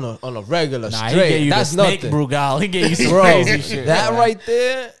Brugal on a regular straight. He gave you That's the snake nothing. Brugal. He gave you some crazy shit. That right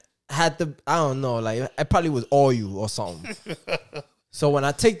there had to, I don't know, like it probably was oil or something. So when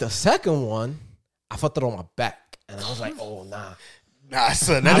I take the second one, I felt it on my back. And I was like, oh, nah. Nah,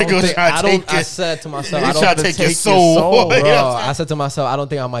 son, that nigga try to take it. I said to myself, I don't take your soul. Bro, I said to myself, I don't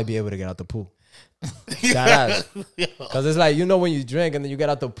think I might be able to get out the pool. Because it's like, you know, when you drink and then you get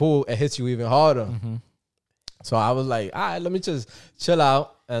out the pool, it hits you even harder. Mm-hmm. So I was like, all right, let me just chill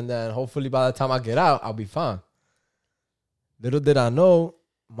out. And then hopefully by the time I get out, I'll be fine. Little did I know,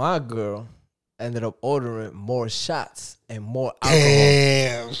 my girl ended up ordering more shots and more alcohol.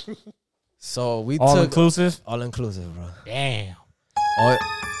 Damn. So we All took inclusive. all inclusive, bro. Damn. All,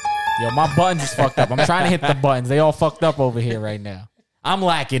 Yo, my buttons is fucked up. I'm trying to hit the buttons. They all fucked up over here right now. I'm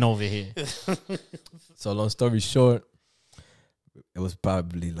lacking over here. so long story short, it was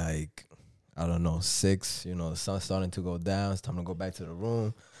probably like, I don't know, 6. You know, the sun's starting to go down. It's time to go back to the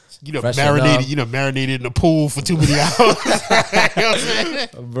room. You know, Freshen up. marinated in the pool for too many hours. You know what I'm saying?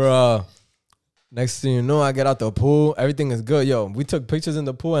 Bro, next thing you know, I get out the pool. Everything is good. Yo, we took pictures in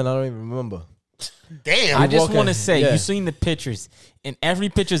the pool and I don't even remember. Damn. I just walking- want to say, yeah. you seen the pictures, and every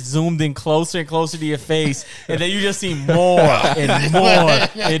picture zoomed in closer and closer to your face, and then you just see more and more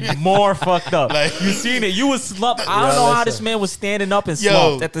and more fucked up. Like- you seen it. You was slumped. I don't know how this man was standing up and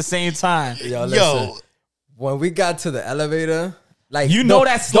slumped at the same time. Yo, listen, Yo, when we got to the elevator, like You know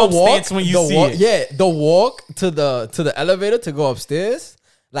that slope stance when you the see walk, it. Yeah, the walk to the elevator to go upstairs.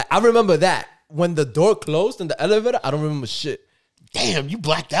 Like I remember that when the door closed in the elevator, I don't remember shit. damn, you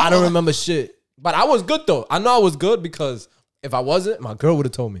blacked out. I don't remember shit. But I was good though. I know I was good because if I wasn't, my girl would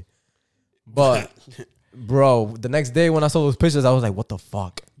have told me. But bro, the next day when I saw those pictures, I was like, what the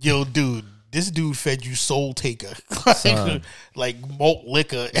fuck? Yo, dude, this dude fed you Soul Taker. Son. like malt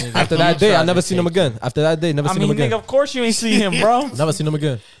liquor. After that day, I never seen him again. After that day, never I seen mean, him again. nigga, of course you ain't see him, bro. Never seen him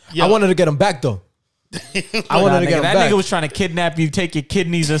again. Yo. I wanted to get him back though. I wanted to get him that back. nigga was trying to kidnap you, take your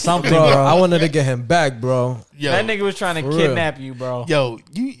kidneys or something, bro, bro. I wanted to get him back, bro. Yo, That nigga was trying to For real. kidnap you, bro. yo,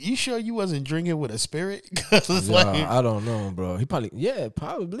 you sure you wasn't drinking with a spirit? 'Cause it's Yeah, like, I don't know, bro. He probably,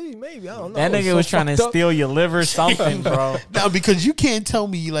 probably, maybe. I don't know. That It's nigga so was trying to fucked up. steal your liver, something, bro. no, because you can't tell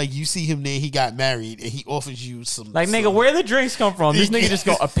me like you see him there, he got married, and he offers you some. Like, nigga, some- where the drinks come from? This nigga just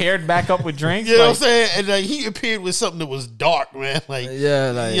appeared back up with drinks. You know what I'm Like, saying? And like he appeared with something that was dark, man. Like,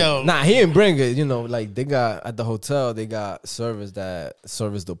 Yeah, like Yo. nah, he didn't bring it. You know, like they got at the hotel, they got service that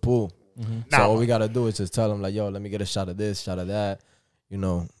service the pool. So Nah. all we gotta do is just tell them like, yo, let me get a shot of this, shot of that. You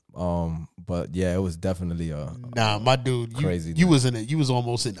know, but yeah, it was definitely nah, my dude, Crazy, You man. was in it. You was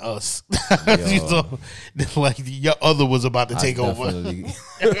almost in us. Yo. You was like your other was about to take over. definitely,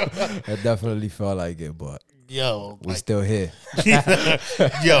 I definitely felt like it, but Yo, we like, still here. yo,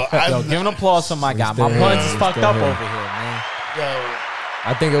 yo, I, give an applause to my guy. My still here. buns is We fucked still up here. over here, man. yo,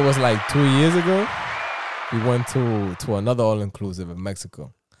 I think it was like 2 years ago. We went to another all inclusive in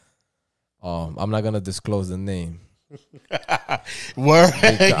Mexico. I'm not gonna disclose the name. word.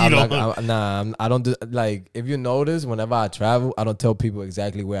 You I'm know, not, I don't do like. If you notice, whenever I travel, I don't tell people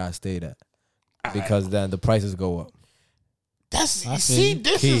exactly where I stayed at because then the prices go up. that's I see,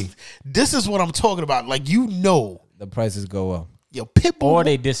 see. Key. this is what I'm talking about. Like The prices go up. yo, Pitbull, Or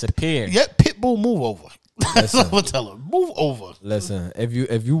they disappear. yeah, Pitbull, move over. That's what Listen. I'm telling him. Move over. Listen, if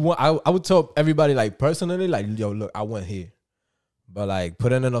you want, I would tell everybody like personally, like, yo, look, I went here, but like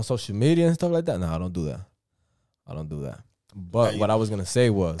putting it on social media and stuff like that. No, I don't do that. I don't do that. But what I was gonna say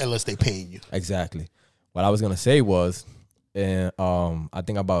was Unless they paying you. exactly what I was gonna say was, and I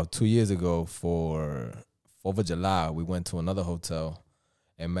think about 2 years ago for 4th of July, we went to another hotel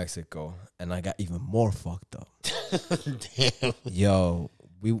in Mexico, and I got even more fucked up. Damn. Yo,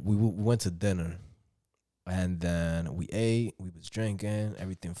 we went to dinner, and then we ate, we was drinking,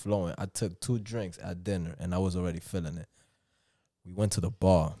 everything flowing. I took 2 drinks at dinner, and I was already feeling it. We went to the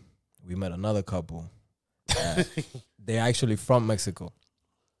bar. We met another couple. They're actually from Mexico.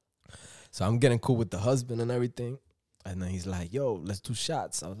 So I'm getting cool with the husband and everything. And then he's like, yo, let's do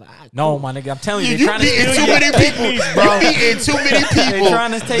shots. I was like, No, my nigga, I'm telling you, You they're trying to beating steal too your many people, kidneys, bro. You beating too many people. They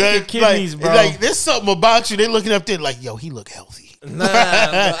trying to take your That, kidneys, like, bro. Like there's something about you. They looking up there like, yo, he look healthy. Nah, bro,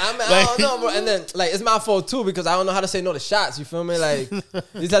 I don't know, bro. And then, like, it's my fault, too, because I don't know how to say no to shots. You feel me? Like,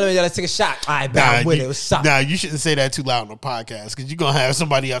 you telling me, yeah, let's take a shot. All right, bet I'm with it. What's up? Nah, you shouldn't say that too loud on the podcast because you're going to have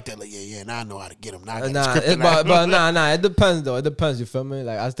somebody out there like, yeah, now I know how to get him. Now I got Nah, his kryptonite. but nah, it depends, though. It depends, you feel me?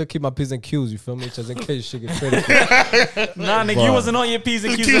 Like, I still keep my P's and Q's, you feel me? Just in case shit get critical. Nah, nigga, Bro. you wasn't on your P's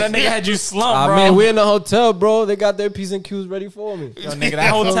and Q's, so that nigga had you slumped, I bro. mean, we in the hotel, bro. They got their P's and Q's ready for me. Yo, nigga, that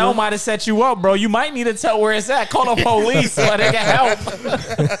hotel might have set you up, bro. You might need to tell where it's at. Call the police so they can help.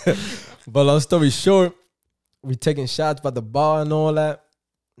 But long story short, we taking shots by the bar and all that.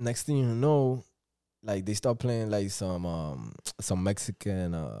 Next thing you know, like they start playing like some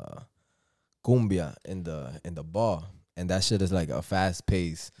Mexican cumbia in the bar, and that shit is like a fast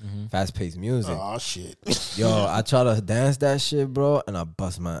paced music. Oh, shit. Yo, I try to dance that shit, bro, and I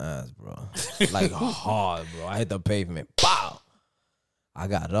bust my ass, bro, like hard, bro. I hit the pavement, pow. I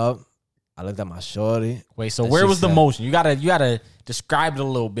got up. I looked at my shorty. Wait, so And where she was the said- motion? You gotta describe it a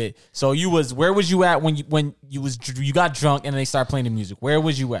little bit. So where was you at when you got drunk and they started playing the music? Where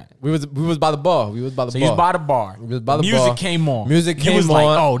was you at? We was by the bar. We was by the So bar. you was by the bar. We was by the music bar. came on. Music You came was on.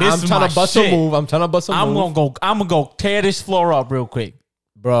 like, oh, this I'm is trying my to bust shit. a move. I'm trying to bust a I'm move. gonna go tear this floor up real quick.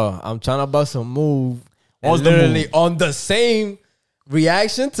 Bro, I'm trying to bust a move. What was And the literally move? on the same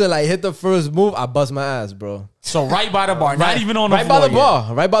reaction to like hit the first move, I bust my ass, bro. So right by the bar, not even on the right floor by the yet.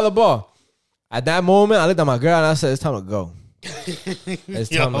 bar, right by the bar. At that moment, I looked at my girl and I said, "It's time to go. It's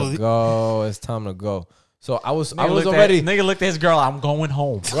time to go. It's time to go." So I was already, Nigga looked at his girl. I'm going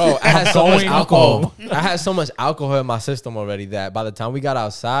home, bro. I had so much Going alcohol. home. I had so much alcohol in my system already that by the time we got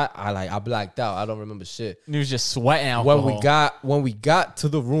outside, I blacked out. I don't remember shit. He was just sweating alcohol. When we got to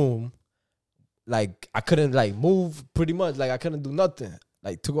the room, like I couldn't like move pretty much. Like I couldn't do nothing.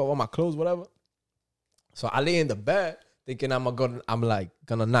 Like took off all my clothes, whatever. So I lay in the bed thinking I'm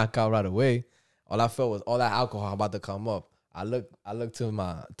gonna knock out right away. All I felt was all that alcohol about to come up. I look to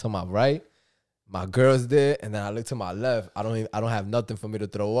my right. My girl's there, and then I look to my left. I don't have nothing for me to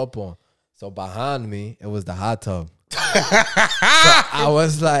throw up on. So behind me, it was the hot tub. So I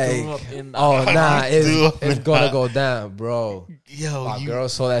was like, "Oh nah, it's gonna go down, bro." Yo, My girl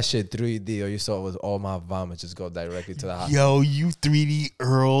saw that shit 3D, or you saw it was all my vomit just go directly to the hot tub. Yo, you 3D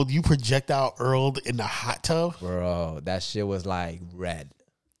Earled, you projectile Earled in the hot tub? Bro, that shit was like red.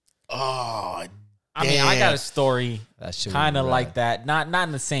 Oh, I mean, I got a story That shit was kind of red. like that. Not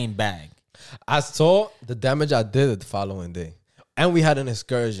in the same bag. I saw the damage I did the following day. And we had an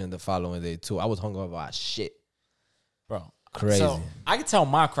excursion the following day, too. I was hungover as shit. Bro. Crazy. So I can tell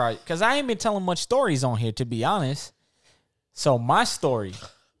my cry because I ain't been telling much stories on here, to be honest. So my story.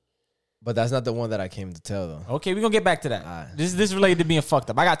 But that's not the one that I came to tell, though. Okay, we're gonna get back to that. Alright. This is related to being fucked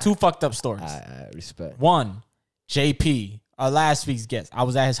up. I got 2 fucked up stories. I respect. One, JP, our last week's guest. I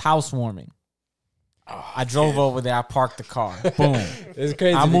was at his housewarming. I drove over there. I parked the car. Boom. It's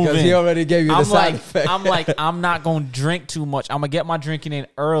crazy I move because in. he already gave you the side effect. I'm not gonna drink too much. I'm gonna get my drinking in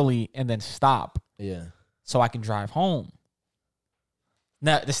early and then stop Yeah. so I can drive home.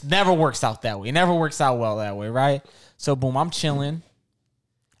 Now, this never works out that way. It never works out well that way, right? So boom, I'm chilling.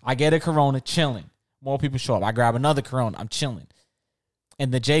 I get a Corona, chilling. More people show up. I grab another Corona. I'm chilling.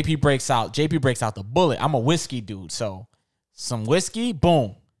 And the JP breaks out. JP breaks out the bullet. I'm a whiskey dude. So some whiskey,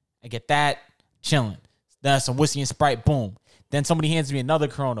 boom. I get that, chilling. Then some whiskey and Sprite, boom. Then somebody hands me another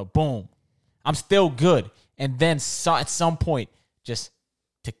Corona, boom. I'm still good. And then at some point, just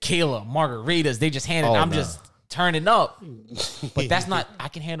tequila, margaritas, they just handed. I'm just turning up. But that's not, I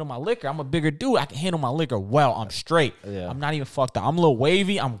can handle my liquor. I'm a bigger dude. I can handle my liquor well. I'm straight. Yeah. I'm not even fucked up. I'm a little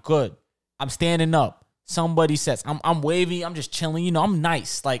wavy. I'm good. I'm standing up. Somebody says, I'm wavy. I'm just chilling. You know, I'm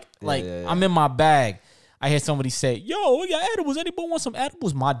nice. Like I'm in my bag. I hear somebody say, "Yo, we got edibles. Anybody want some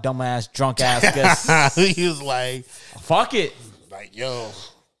edibles?" My dumb ass, drunk ass guess. he was like, "Fuck it." like, yo.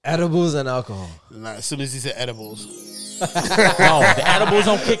 Edibles and alcohol. Nah, as soon as he said edibles. No, the edibles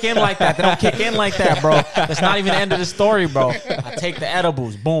don't kick in like that. They don't kick in like that, bro. That's not even the end of the story, bro. I take the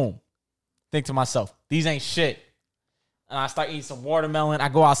edibles, boom. Think to myself, these ain't shit. And I start eating some watermelon. I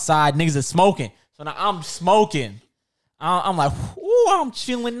go outside, niggas are smoking. So now I'm smoking. I'm like, ooh, I'm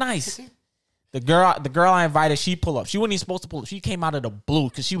feeling nice. The girl I invited, she pull up. She wasn't even supposed to pull up. She came out of the blue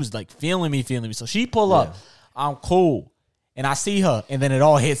because she was like feeling me. So she pull up. I'm cool. And I see her, and then it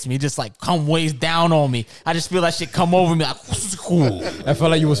all hits me. Just like come ways down on me. I just feel that shit come over me like, cool. I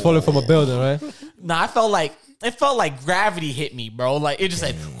felt like you was falling from a building, right? Nah, it felt like gravity hit me, bro. Like it just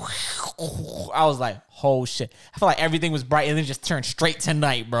like, I was like, oh shit. I felt like everything was bright and then just turned straight to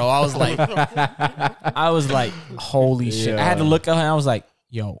night, bro. I was like, holy shit. I had to look at her and I was like,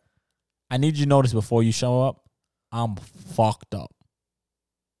 yo, I need you to notice before you show up, I'm fucked up.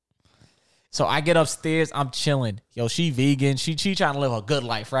 So I get upstairs, I'm chilling. Yo, she vegan. She trying to live a good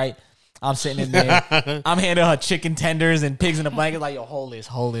life, right? I'm sitting in there. I'm handing her chicken tenders and pigs in a blanket. Like, yo, hold this.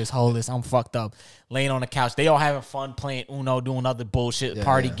 I'm fucked up. Laying on the couch. They all having fun playing Uno, doing other bullshit,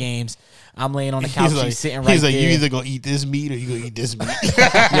 party games. I'm laying on the couch. She's sitting right there. He's like, you either gonna eat this meat or you gonna eat this meat.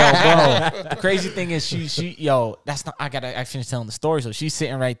 Yo, bro. The crazy thing is that's not, I gotta finish telling the story. So she's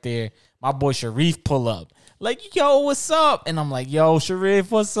sitting right there. My boy Sharif pull up. Like, yo, what's up? And I'm like, yo, Sharif,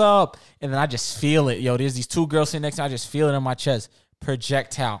 what's up? And then I just feel it. Yo, there's these 2 girls sitting next to me. I just feel it in my chest.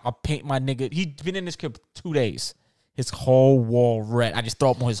 Projectile. I paint my nigga. He'd been in this crib 2 days. His whole wall red. I just throw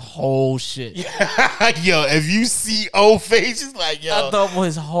up on his whole shit. Yo, if you see old face, it's like, yo. I throw up on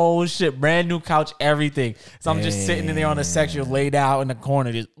his whole shit. Brand new couch, everything. So I'm just sitting in there on the section, laid out in the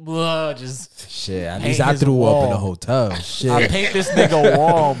corner, just Shit, at paint least I his threw wall. up in the hotel. Shit. I paint this nigga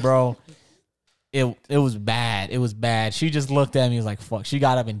wall, bro. It was bad. It was bad. She just looked at me and was like, fuck. She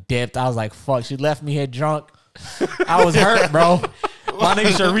got up and dipped. I was like, fuck. She left me here drunk. I was hurt, bro. My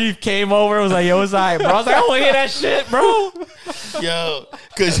nigga Sharif came over and was like, yo, it's all right, bro. I was like, I don't want to hear that shit, bro. Yo,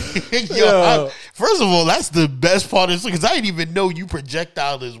 because first of all, that's the best part of this because I didn't even know you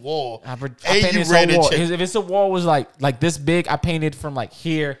projectile this wall. I painted this whole wall. If it's a wall was like this big, I painted from like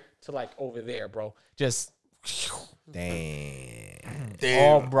here to like over there, bro. Just Damn.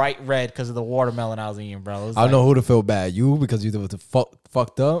 all bright red because of the watermelon I was eating, bro. I don't know who to feel bad. You because you was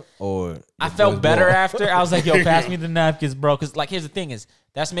fucked up, or I felt better after. I was like, yo, pass me the napkins, bro. Because like, here's the thing is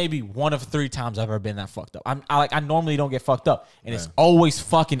that's maybe one of 3 times I've ever been that fucked up. I normally don't get fucked up, and it's always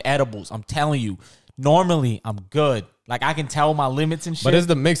fucking edibles. I'm telling you, normally I'm good. Like I can tell my limits and shit. But it's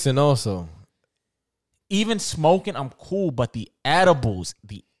the mixing also. Even smoking, I'm cool, but the edibles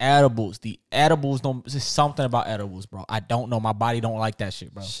don't. There's something about edibles, bro. I don't know. My body don't like that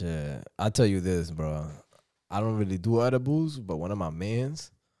shit, bro. Shit, I tell you this, bro. I don't really do edibles, but one of my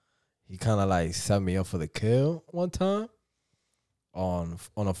mans, he kind of like set me up for the kill one time. On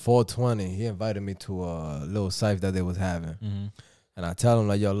a 420, he invited me to a little site that they was having, and I tell him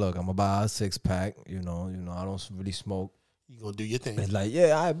like, yo, look, I'm gonna buy a 6-pack. You know, I don't really smoke. You gonna do your thing? It's like,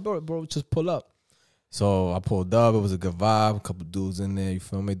 yeah, all right, bro, just pull up. So I pulled up. It was a good vibe. A couple dudes in there, you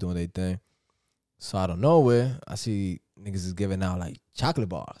feel me, doing their thing. So out of nowhere, I see niggas is giving out like chocolate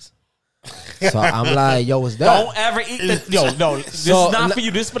bars. So I'm like, yo, what's that? Don't ever eat the no. This is not for you.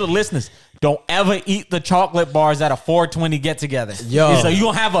 This is for the listeners. Don't ever eat the chocolate bars at a 420 get together. Yo, so you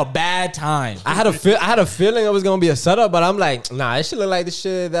gonna have a bad time. I had a feeling it was gonna be a setup, but I'm like, nah, it should look like the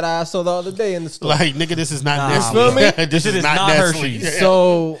shit that I saw the other day in the store. Like, nigga, this is not Nestle. You feel me? This is not Nestle. Hershey's.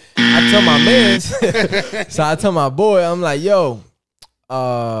 So I tell my man, so I tell my boy, I'm like, yo,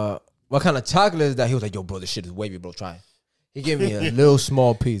 what kind of chocolate is that? He was like, yo, bro, this shit is wavy, bro. Try it. He gave me a little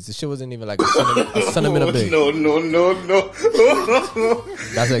small piece. The shit wasn't even like a centimeter big. No.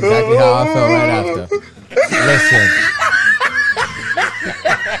 That's exactly how I felt right after. Listen.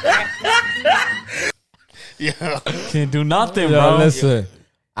 Yeah. Can't do nothing, Yo, bro. listen.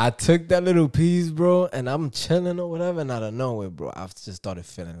 I took that little piece, bro, and I'm chilling or whatever, and out of nowhere, bro, I just started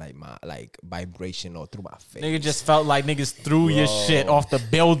feeling like my vibration all through my face. Nigga just felt like niggas threw your shit off the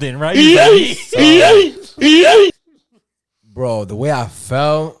building, right? Bro, the way I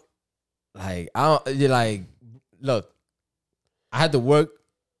felt, like look, I had to work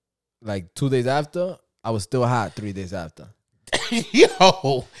like 2 days after. I was still hot 3 days after.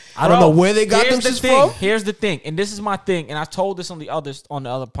 Yo, I don't know where they got them shit from. Here's the thing, and this is my thing, and I told this on the other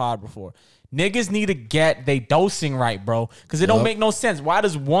pod before. Niggas need to get they dosing right, bro, because it don't make no sense. Why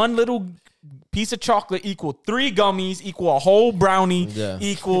does one little piece of chocolate equal 3 gummies, equal a whole brownie,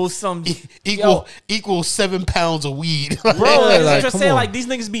 equals some equal 7 pounds of weed, bro? Like, I'm just saying, like these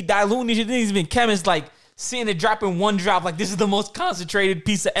niggas be diluting these niggas been chemists, like seeing it dropping 1 drop, like this is the most concentrated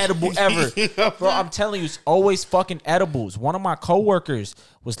piece of edible ever, bro. I'm telling you, it's always fucking edibles. One of my coworkers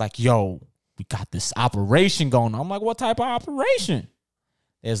was like, "Yo, we got this operation going on." I'm like, "What type of operation?"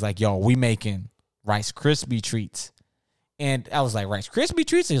 It was like, "Yo, we making Rice Krispie treats," and I was like, "Rice Krispie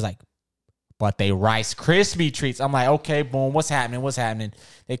treats?" He was like, but they Rice Krispie treats. I'm like, okay, boom, what's happening?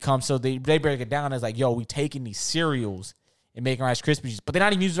 They come, so they break it down. It's like, yo, we taking these cereals and making Rice Krispies, but they're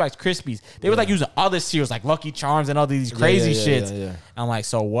not even using Rice Krispies. They were like using other cereals like Lucky Charms and all these crazy shits. Yeah. I'm like,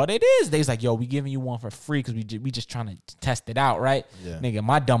 so what it is? They was like, yo, we giving you one for free because we just trying to test it out, right? Yeah. Nigga,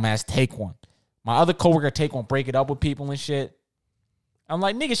 my dumb ass take one. My other coworker take one, break it up with people and shit. I'm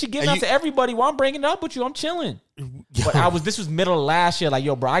like, nigga, she giving out to everybody while I'm breaking it up with you. I'm chilling. But this was middle of last year. Like,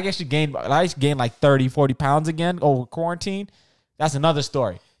 yo, bro, I actually gained like 30, 40 pounds again over quarantine. That's another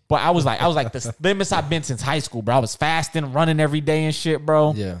story. But I was like the slimmest I've been since high school, bro. I was fasting, running every day and shit,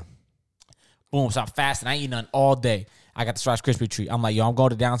 bro. Yeah. Boom. So I'm fasting. I ain't eating nothing all day. I got the Rice Krispie treat. I'm like, yo, I'm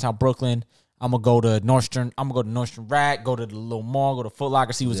going to downtown Brooklyn. I'm gonna go to Nordstrom Rack, go to the little mall, go to Foot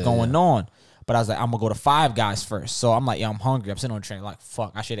Locker, see what's going on. But I was like, I'm gonna go to Five Guys first. So I'm like, yeah, I'm hungry. I'm sitting on the train. Like,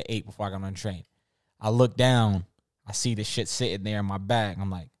 fuck, I should have ate before I got on the train. I look down. I see this shit sitting there in my bag. I'm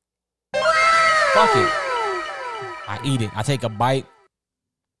like, fuck it. I eat it. I take a bite.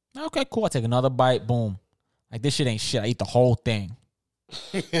 Okay, cool. I take another bite. Boom. Like, this shit ain't shit. I eat the whole thing.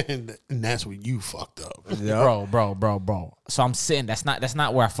 And that's when you fucked up. Yep. Bro. So I'm sitting. That's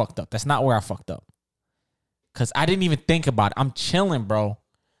not where I fucked up. Because I didn't even think about it. I'm chilling, bro.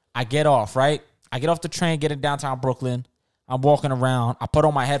 I get off, right? I get off the train, get in downtown Brooklyn. I'm walking around. I put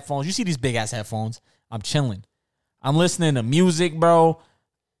on my headphones. You see these big-ass headphones. I'm chilling. I'm listening to music, bro.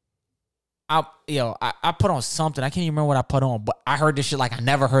 I put on something. I can't even remember what I put on, but I heard this shit like I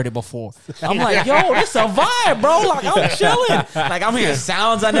never heard it before. I'm like, yo, this a vibe, bro. Like, I'm chilling. Like, I'm hearing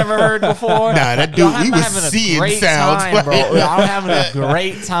sounds I never heard before. Nah, that dude, he was seeing sounds. Time, bro. I'm having a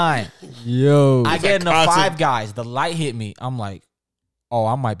great time. Yo. I get into Five Guys. The light hit me. I'm like, oh,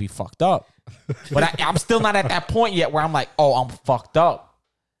 I might be fucked up. But I'm still not at that point yet where I'm like, oh, I'm fucked up.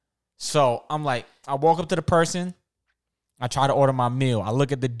 So I'm like, I walk up to the person. I try to order my meal. I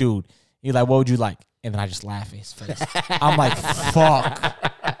look at the dude. He's like, what would you like? And then I just laugh in his face. I'm like, fuck.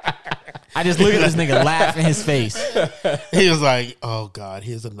 I just look at this nigga laugh in his face. He was like, oh God,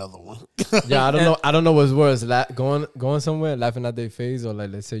 here's another one. Yeah, I don't know what's worse. Going somewhere, laughing at their face, or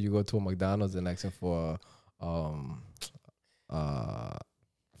like let's say you go to a McDonald's and asking for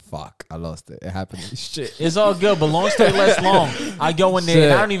fuck, I lost it. It happened. Shit. It's all good, but long story less long. I go in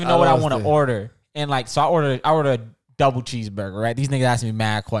there and I don't even know what I want to order. And like, so I ordered a double cheeseburger, right? These niggas asking me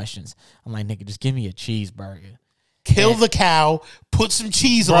mad questions. I'm like, nigga, just give me a cheeseburger. Kill the cow, put some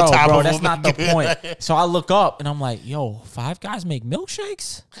cheese on top of it. That's not the point. So I look up and I'm like, yo, Five Guys make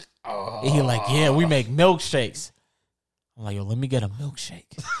milkshakes? And he like, yeah, we make milkshakes. I'm like, yo, let me get a milkshake.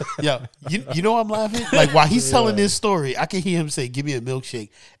 Yo, you know I'm laughing? Like, while he's telling this story, I can hear him say, give me a milkshake.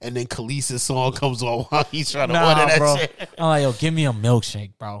 And then Khaleesi's song comes on while he's trying to order that bro. shit. I'm like, yo, give me a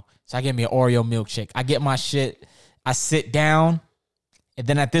milkshake, bro. So I get me an Oreo milkshake. I get my shit. I sit down. And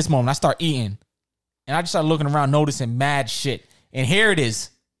then at this moment, I start eating. And I just started looking around, noticing mad shit. And here it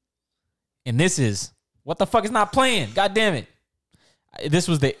is. And this is, what the fuck is not playing? God damn it. This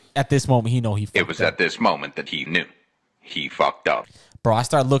was at this moment, he know he fucked up. It was at this moment that he knew. He fucked up. Bro, I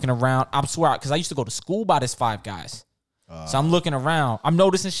started looking around. I swear, because I used to go to school by this Five Guys. So I'm looking around. I'm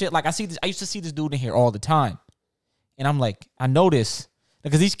noticing shit. Like, I used to see this dude in here all the time. And I'm like, I notice,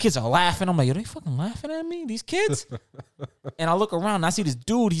 because these kids are laughing. I'm like, yo, they fucking laughing at me? These kids? And I look around and I see this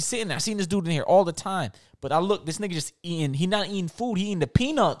dude. He's sitting there. I seen this dude in here all the time. But I look, this nigga just eating. He not eating food. He eating the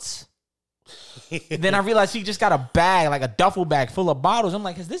peanuts. Then I realized he just got a bag, like a duffel bag full of bottles. I'm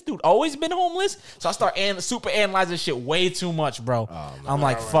like, has this dude always been homeless? So I start super analyzing shit way too much, bro. I'm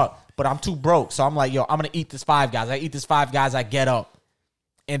like, fuck. But I'm too broke. So I'm like, yo, I'm going to eat this Five Guys. I eat this Five Guys. I get up.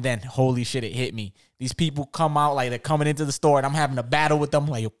 And then, holy shit, it hit me. These people come out like they're coming into the store and I'm having a battle with them.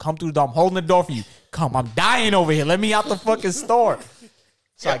 Like, yo, come through the door. I'm holding the door for you. Come, I'm dying over here. Let me out the fucking store.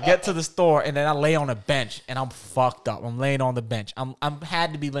 So I get to the store and then I lay on a bench and I'm fucked up. I'm laying on the bench. I'm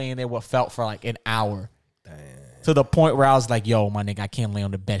had to be laying there what felt for like an hour. Damn. To the point where I was like, yo, my nigga, I can't lay on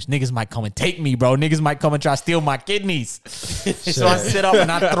the bench. Niggas might come and take me, bro. Niggas might come and try to steal my kidneys. So I sit up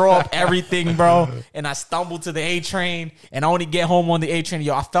and I throw up everything, bro. And I stumble to the A train and I only get home on the A train.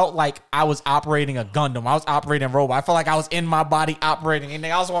 Yo, I felt like I was operating a Gundam. I was operating a robot. I felt like I was in my body operating. And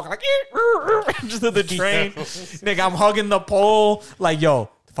I was walking like, just to the train. Nigga, I'm hugging the pole. Like, yo,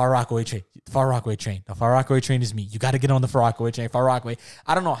 the Far Rockaway train. The Far Rockaway train. The Far Rockaway train is me. You got to get on the Far Rockaway train. Far Rockaway.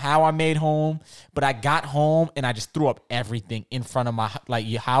 I don't know how I made home, but I got home and I just threw up everything in front of my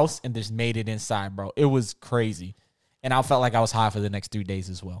house and just made it inside, bro. It was crazy. And I felt like I was high for the next 3 days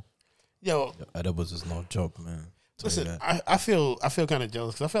as well. Yo, edibles is no joke, man. Listen, I feel kind of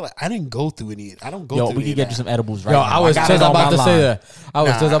jealous because I feel like I didn't go through any. I don't go Yo, through we any can get of you that. some edibles right Yo, now. I was just about to say that. I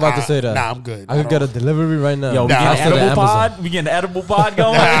was just about to say that. Nah, I'm good. I could get a delivery right now. Yo, we Nah, get an edible pod? We get an edible pod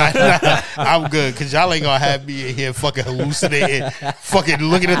going? I'm good because y'all ain't gonna have me in here fucking hallucinating, fucking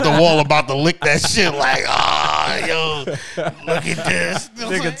looking at the wall about to lick that shit like, yo, look at this.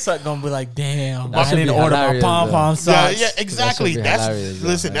 Nigga Tuck gonna be like, damn, That I should need to be order my hilarious, pom-pom though. socks. Yeah, exactly. That should be That's hilarious,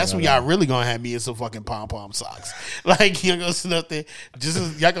 listen. though. That's when y'all really gonna have me in some fucking pom pom socks. Like you're gonna sit up there,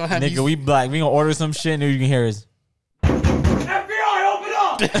 just y'all gonna have Nigga, me. we black. We gonna order some shit and you can hear us.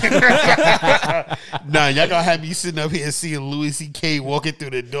 Nah, y'all gonna have me sitting up here seeing Louis C.K. walking through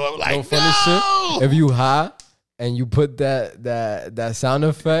the door. Like, No funny shit. If you high and you put that sound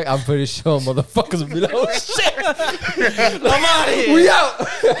effect, I'm pretty sure motherfuckers will be like, oh shit, I'm out of here. we out.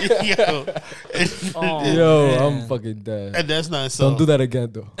 yo, Yo, I'm fucking dead. and that's not so. Don't do that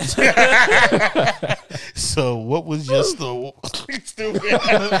again, though. So what was your story?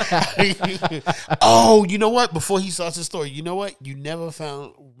 Oh, you know what? Before he starts his story, you know what? You never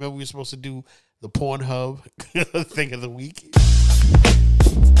found. Remember, we were supposed to do the Pornhub thing of the week.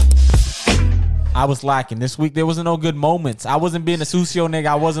 I was lacking. This week there wasn't no good moments. I wasn't being a sucio nigga.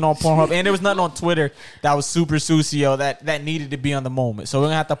 I wasn't on Pornhub. And there was nothing on Twitter that was super sucio that needed to be on the moment. So we're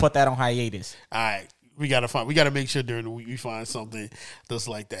gonna have to put that on hiatus. All right. We gotta make sure during the week we find something that's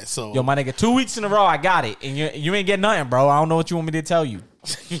like that. So Yo, my nigga, 2 weeks in a row I got it. And you ain't getting nothing, bro. I don't know what you want me to tell you.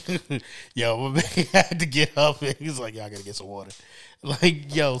 yo, my man had to get up and he's like, yo, I gotta get some water.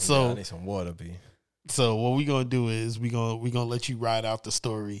 Like, yo, so I need some water, B. So what we gonna do is we gonna let you ride out the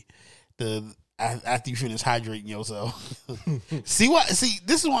story after you finish hydrating yourself. See,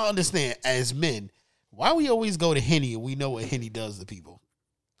 this is what I understand as men. Why we always go to Henny and we know what Henny does to people.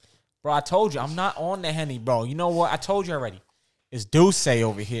 Bro, I told you, I'm not on the Henny, bro. You know what? I told you already. It's Douce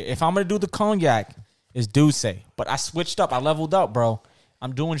over here. If I'm going to do the cognac, it's Douce. But I switched up. I leveled up, bro.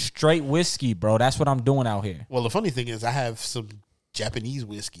 I'm doing straight whiskey, bro. That's what I'm doing out here. Well, the funny thing is, I have some Japanese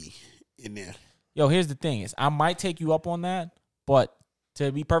whiskey in there. Yo, here's the thing: is I might take you up on that, but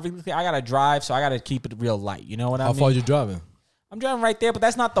to be perfectly clear, I gotta drive, so I gotta keep it real light. You know what I mean? How far you driving? I'm driving right there, but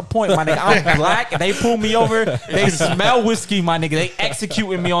that's not the point, my nigga. I'm black. They pull me over. They smell whiskey, my nigga. They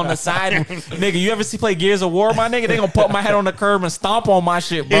executing me on the side. Nigga, you ever play Gears of War, my nigga? They gonna put my head on the curb and stomp on my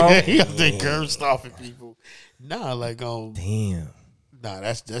shit, bro. They curb stomping people. Nah, like Damn. Nah,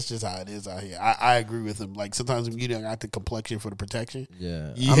 that's just how it is out here. I agree with him. Like sometimes when you don't got the complexion for the protection.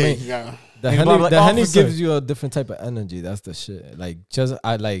 Yeah. Yeah, I mean, yeah. the Nigga, Henny, probably like, the Henny "Officer." gives you a different type of energy. That's the shit. Like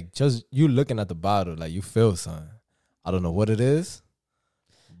just you looking at the bottle, like you feel something. I don't know what it is,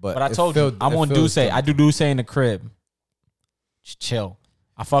 but I told you, I'm on Douce. I do Douce in the crib. Just chill.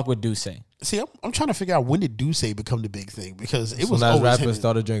 I fuck with Douce. See, I'm trying to figure out when did Douce become the big thing because it It was was always rappers him.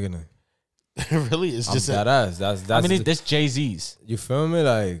 started drinking it. Really, it's I'm just that ass. That's I mean, this Jay-Z's. you feel me?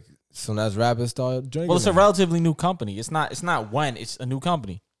 Like soon as rappers started drinking. Well, it's a it. relatively new company. It's not when. It's a new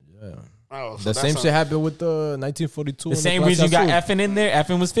company. Yeah. oh, so The that's same how- shit happened with the 1942. The and same Class reason you got Soup. effing in there.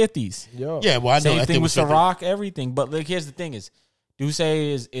 Effing was 50s. Yo. Yeah, well, I know Same that thing was with 50. Ciroc, everything. But look, here's the thing: is Douce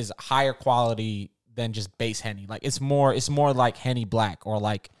is higher quality than just base Henny. Like it's more like Henny Black or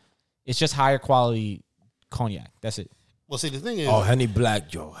like it's just higher quality cognac. That's it. Well, see, the thing is, Oh, Henny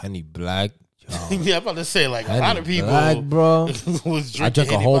Black, yo. Henny Black. Yo. yeah, I'm about to say like a Henny lot of people Black, bro. was drinking I drank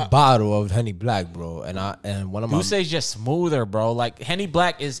a Henny whole Black. bottle of Henny Black, bro, and one of my Douce's just smoother, bro. Like Henny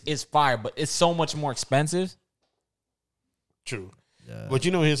Black is fire, but it's so much more expensive. True. But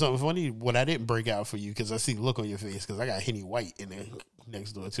you know, here's something funny. What I didn't break out for you because I see the look on your face because I got Henny White in there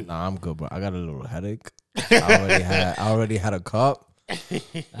next door too. Nah, I'm good, bro. I got a little headache. I already had a cup.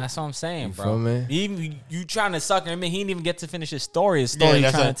 That's what I'm saying, You bro. feel me? Even you trying to sucker him in. He didn't even get to finish his story. His story he's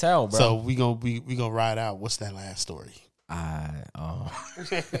that's trying it. to tell, bro. So we gonna ride out. What's that last story?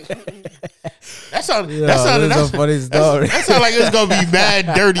 That sounded that's a funny story. That sounded like it's gonna be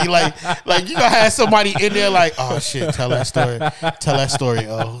mad dirty. Like you gonna have somebody in there like, oh shit, tell that story. Tell that story.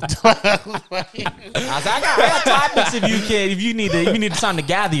 Oh, I got topics if you need the time to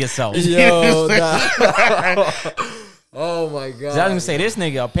gather yourself. Yo, oh my god. I was gonna say this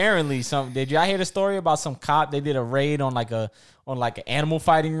nigga apparently did y'all hear the story about some cop? They did a raid on like an animal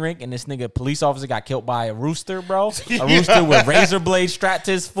fighting rink, and this nigga police officer got killed by a rooster, bro. A rooster with razor blade strapped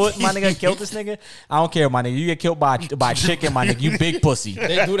to his foot. My nigga killed this nigga. I don't care, my nigga. You get killed by a chicken, my nigga. You big pussy.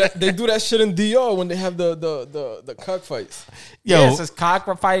 They do that shit in DR when they have the cockfights. Yo, Yeah, it's this cock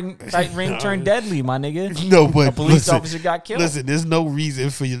fight ring turned deadly, my nigga. no, but A police listen, officer got killed. Listen, there's no reason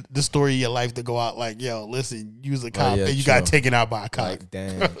for the story of your life to go out like, yo, listen, you was a cop yeah, and you true. got taken out by a cop. Like,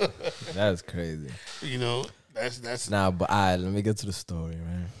 damn, that's crazy. You know, that's Nah, but let me get to the story,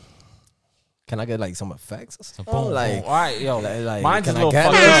 man. Can I get like some effects or something? Boom, Like, boom. All right, yo. like, Mine's a can I little get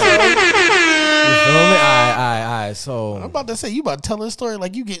fucked this? up. You feel me? All right. So I'm about to say, you about to tell this story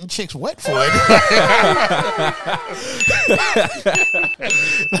like you getting chicks wet for it.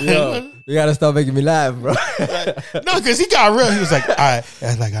 yo, you gotta stop making me laugh, bro. No, because he got real. He was like, all right,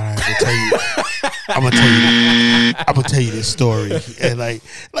 I'm gonna tell you this story. And like,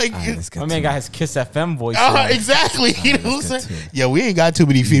 My man got his Kiss FM voice. exactly. You know what I'm let's saying? get to it. Yeah, we ain't got too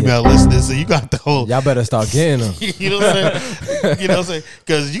many female listeners, so you got the whole. Y'all better start getting them. You know what I'm saying? You know what I'm saying?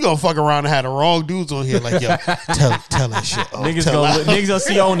 Because you gonna fuck around and have the wrong dudes on here. Like, yo, tell that shit. Oh, Niggas tell gonna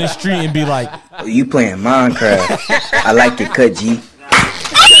see you on the street and be like, Oh, you playing Minecraft. I like your cut, G.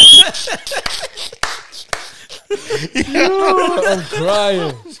 I'm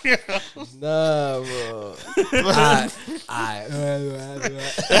crying. Nah, bro.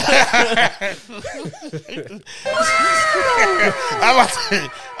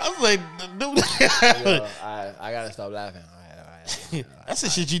 I was like, dude. I gotta stop laughing. All right. That's the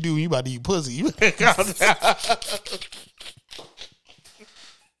shit you do when you about to eat pussy. You better calm down.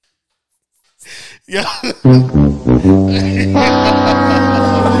 Yeah.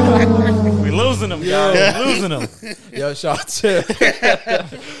 we losing them, guys. We losing them. Yo, shot chill.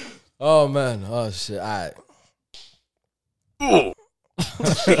 Oh man. Oh shit. All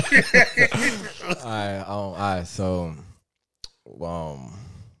right. All right. So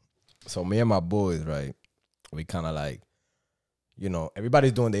me and my boys, right? We kind of like, you know,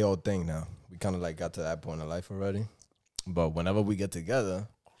 everybody's doing their own thing now. We kind of like got to that point in life already. But whenever we get together,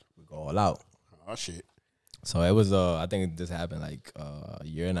 we go all out. Oh shit. So it was I think this happened like a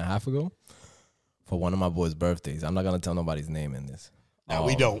year and a half ago for one of my boys' birthdays. I'm not gonna tell nobody's name in this. No,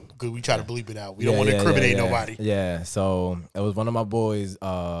 we don't, because we try to bleep it out. We don't want to incriminate nobody. Yeah, so it was one of my boys'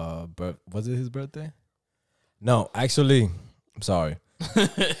 was it his birthday? No, actually, I'm sorry.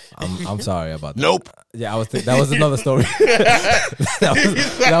 I'm sorry about that. Nope. Yeah, that was another story. that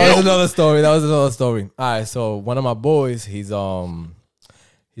was another story. That was another story. All right, so one of my boys, he's in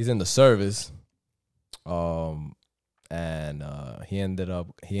the service, and he ended up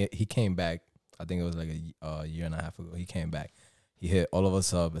he came back. I think it was like a year and a half ago. He came back. He hit all of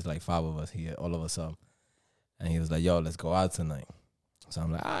us up. It's like 5 of us. He hit all of us up, and he was like, "Yo, let's go out tonight." So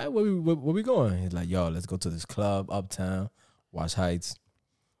I'm like, "All right, where we going?" He's like, "Yo, let's go to this club uptown, Watch Heights,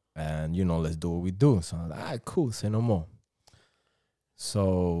 and let's do what we do." So I'm like, "All right, cool. Say no more."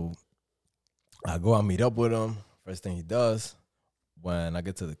 So I go and meet up with him. First thing he does, when I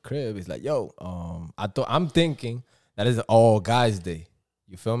get to the crib, he's like, "Yo, I'm thinking that is an all guys day."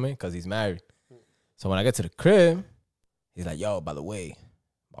 You feel me? Because he's married. So when I get to the crib, he's like, "Yo, by the way,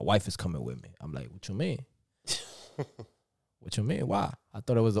 my wife is coming with me." I'm like, "What you mean?" "What you mean? Why? I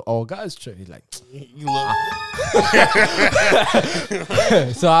thought it was an all guys trip." He's like, You look.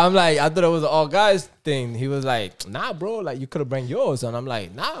 so I'm like, "I thought it was an all guys thing." He was like, "Nah, bro, like you could have bring yours." And I'm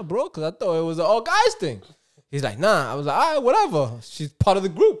like, "Nah, bro, because I thought it was an all guys thing." He's like, "Nah." I was like, "All right, whatever. She's part of the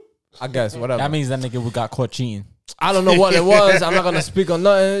group, I guess, whatever." That means that nigga got caught cheating. I don't know what it was. I'm not gonna speak on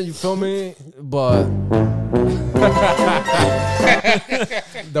nothing. You feel me? But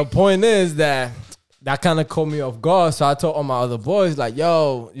the point is that kind of caught me off guard. So I told all my other boys, like,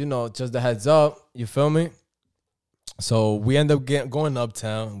 "Yo, just a heads up." You feel me? So we end up going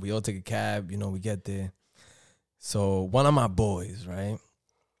uptown. We all take a cab. We get there. So one of my boys, right?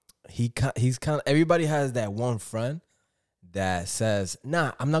 He's kind of, everybody has that one friend that says,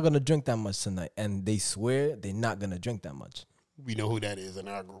 "Nah, I'm not gonna drink that much tonight," and they swear they're not gonna drink that much. We know who that is in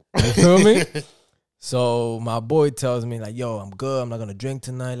our group. You feel me? So my boy tells me like, "Yo, I'm good. I'm not gonna drink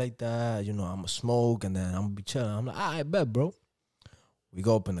tonight like that. I'm gonna smoke and then I'm gonna be chilling." I'm like, "All right, bet, bro." We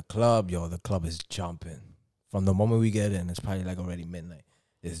go up in the club. Yo, the club is jumping. From the moment we get in, it's probably like already midnight.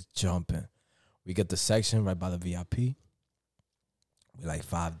 It's jumping. We get the section right by the VIP. We like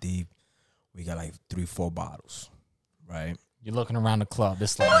 5 deep. We got like 3-4 bottles. Right? You're looking around the club.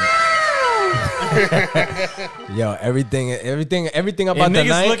 It's like, yo, everything about and the niggas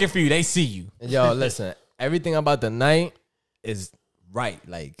night. looking for you. They see you. Yo, listen, everything about the night is right.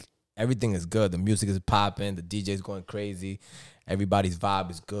 Like everything is good. The music is popping. The DJ's going crazy. Everybody's vibe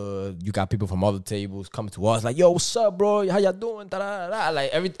is good. You got people from other tables coming to us like, "Yo, what's up, bro? How y'all doing?" Da-da-da-da.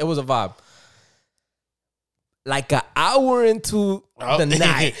 Like it was a vibe. Like an hour into the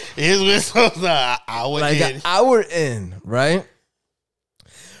night. Here's what's an hour like in. an hour in, right?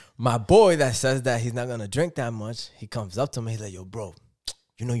 My boy that says that he's not gonna drink that much, he comes up to me, he's like, "Yo, bro,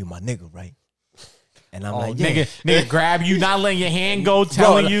 you my nigga, right?" And I'm like, "Yeah." Nigga grab you, not letting your hand go,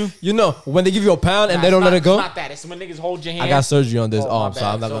 telling you. When they give you a pound and they don't let it go? It's not that. It's when niggas hold your hand. I got surgery on this my arm, so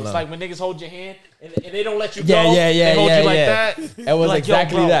bad. I'm not gonna. It's like when niggas hold your hand and they don't let you Yeah, go. yeah, They hold you like yeah. that. It was Like,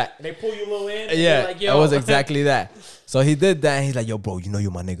 exactly yo, bro. that. They pull you a little in. And Yeah, they're like, yo. it was exactly that. So he did that, and he's like, "Yo, bro,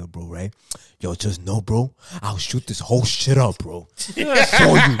 you my nigga, bro, right? Yo, just know, bro, I'll shoot this whole shit up, bro. For you, my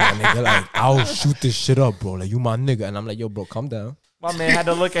nigga. Like, I'll shoot this shit up, bro. Like, you my nigga." And I'm like, "Yo, bro, calm down." My man had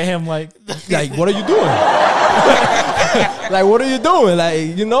to look at him like, What are you doing? Like, what are you doing? Like,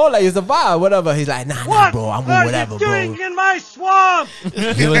 it's a vibe, whatever. He's like, nah, bro, I'm with whatever, bro. in my swamp?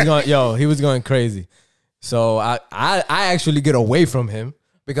 He was going crazy. So I actually get away from him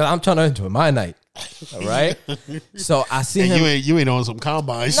because I'm trying to enjoy my night. All right. So I see him. You ain't on some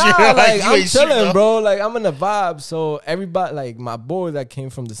combine shit. Nah, like you I'm ain't shooting chilling, up. bro. Like I'm in the vibe. So everybody, like my boy that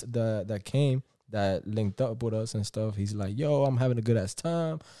came from that linked up with us and stuff. He's like, "Yo, I'm having a good ass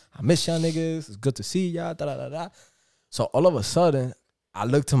time. I miss y'all niggas. It's good to see y'all." Da da da da. So all of a sudden, I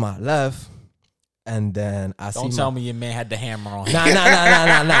look to my left, and then I see. don't tell me your man had the hammer on.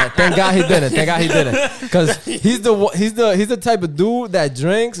 Nah. Thank God he didn't. Because he's the type of dude that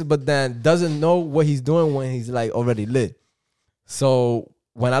drinks, but then doesn't know what he's doing when he's like already lit. So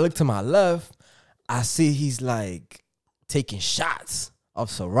when I look to my left, I see he's like taking shots of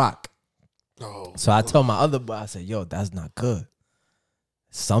Ciroc. Oh. So I told my other boy, I said, "Yo, that's not good.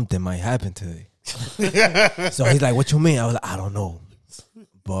 Something might happen to you." So he's like, "What you mean?" I was like, "I don't know.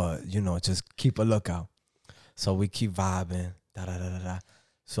 But, just keep a lookout." So we keep vibing. Da, da, da, da, da.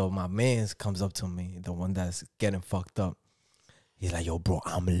 So my man comes up to me, the one that's getting fucked up. He's like, "Yo, bro,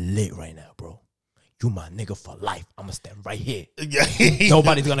 I'm lit right now, bro. You my nigga for life. I'm going to stand right here.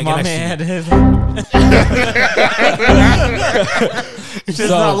 Nobody's going to get My next to you." man had just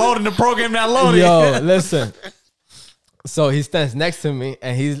not loading the program, not loading. Yo, listen. So he stands next to me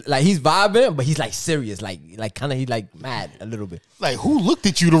and he's vibing, but he's like serious, like kind of he like mad a little bit. Like, who looked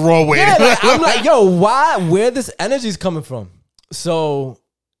at you the wrong way? Yeah, like, I'm like, "Yo, where this energy's coming from?" So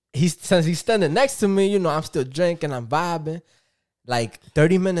since he's standing next to me, I'm still drinking, I'm vibing. Like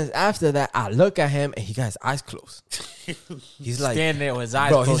 30 minutes after that, I look at him and he got his eyes closed. He's like standing there with his eyes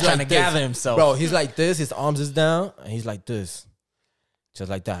bro, closed, he's trying like to this. gather himself. Bro, he's like this. His arms is down, and he's like this, just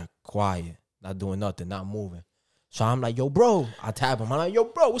like that, quiet, not doing nothing, not moving. So I'm like, yo, bro. I tap him. I'm like, yo,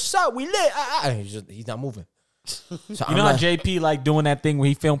 bro, what's up? We lit. And he's not moving. So You know how JP like doing that thing where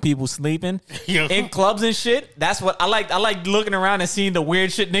he filmed people sleeping in clubs and shit? That's what I like. I like looking around and seeing the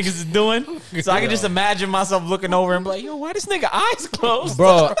weird shit niggas is doing. So I can just imagine myself looking over and be like, yo, why this nigga eyes closed?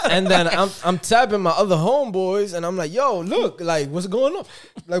 bro. And then I'm tapping my other homeboys, and I'm like, yo, look, like, what's going on?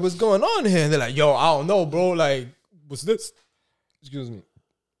 Like, what's going on here? And they're like, yo, I don't know, bro. Like, what's this? Excuse me.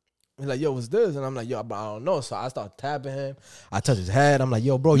 He's like, yo, what's this? And I'm like, yo, but I don't know. So I start tapping him. I touch his head. I'm like,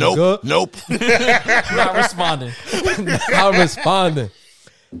 yo, bro, you good? Nope. Not responding. Not responding.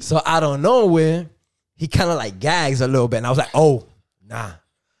 So out of nowhere, he kind of like gags a little bit. And I was like, oh, nah.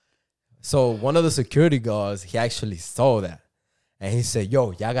 So one of the security guards, he actually saw that. And he said,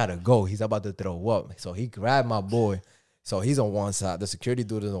 yo, y'all gotta go. He's about to throw up. So he grabbed my boy. So he's on one side. The security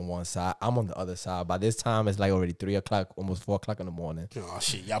dude is on one side. I'm on the other side. By this time, it's like already 3 o'clock, almost 4 o'clock in the morning. Oh,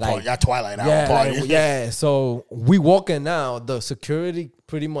 shit. Y'all, Like, y'all Twilight Hour Yeah, party. like, yeah. So we walking now. The security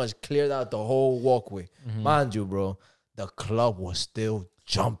pretty much cleared out the whole walkway. Mind you, bro, the club was still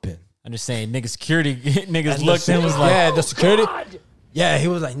jumping. I'm just saying, niggas security niggas And looked and was like, yeah, the security. Yeah, he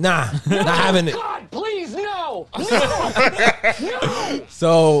was like, nah, not having it. God, please, no.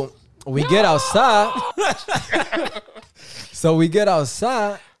 So we get outside. So we get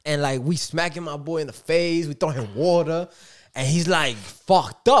outside and like we smacking my boy in the face. We throw him water, and he's like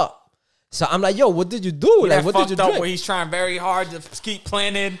fucked up. So I'm like, yo, what did you do? Like, what did you fucked up drink? where he's trying very hard to keep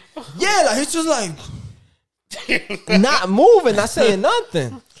planning. Yeah, like he's just like not moving, not saying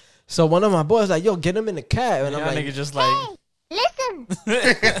nothing. So one of my boys like, yo, get him in the cab, and And I'm I'm like, nigga just like,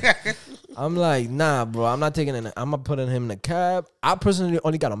 I'm like, nah, bro, I'm not taking it. I'm not putting him in the cab. I personally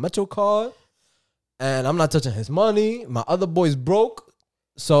only got a Metro card, and I'm not touching his money. My other boy's broke,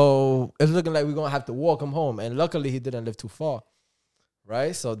 so it's looking like we're gonna have to walk him home. And luckily, he didn't live too far,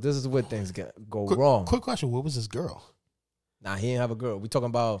 right? So this is where things go wrong. Quick question. Where was this girl? Nah, he didn't have a girl. We talking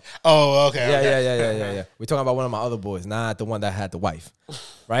about Oh, okay. yeah. We talking about one of my other boys, not the one that had the wife,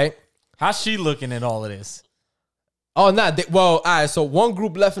 right? how's she looking at all of this? Oh, nah. Well, all right. So one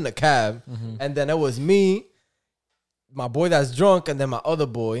group left in the cab, and then it was me, my boy that's drunk, and then my other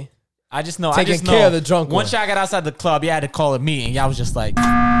boy. I just know. Taking care of the drunk Once one. y'all got outside the club, y'all had to call a meeting. Y'all was just like,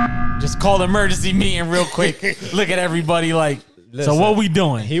 just call the emergency meeting real quick. Look at everybody like, Listen, so what we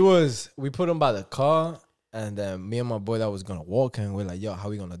doing? We put him by the car, and then me and my boy that was gonna walk him, we're like, yo, how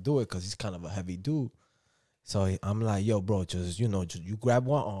we gonna do it? Because he's kind of a heavy dude. So I'm like, yo, bro, just you grab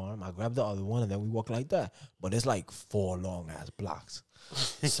one arm, I grab the other one, and then we walk like that. But it's like 4 long ass blocks.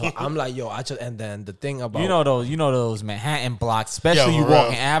 So I'm like, yo, and then the thing about You know those Manhattan blocks, especially Yo, you bro.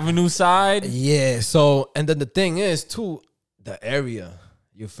 walking Avenue side. yeah. So and then the thing is too, the area.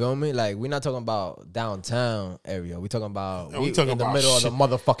 You feel me? Like, we're not talking about downtown area. We're talking about we talking in the about middle of the shit.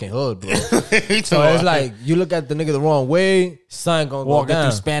 motherfucking hood, bro. So it's like you look at the nigga the wrong way, sign gonna go Walking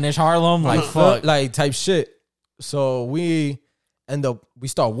down. through Spanish Harlem, like fuck. Like type shit. So we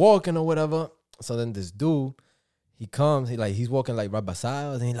start walking or whatever. So then this dude, he comes, he's walking like right beside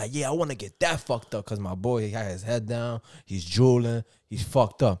us, and he's like, yeah, I want to get that fucked up because my boy, he got his head down, he's drooling, he's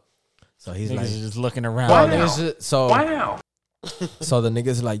fucked up. So he's Niggas like, is just looking around. wow, Like, niggas, so the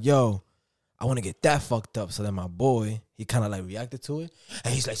niggas like, yo, I want to get that fucked up. So then my boy, he kind of like reacted to it,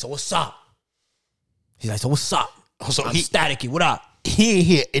 and he's like, so what's up? He's like, so what's up? So I'm he staticky, what up? he ain't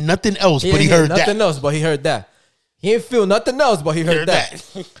hear and nothing else, but he ain't hear heard nothing that. else, but he heard that. He didn't feel nothing else, but he heard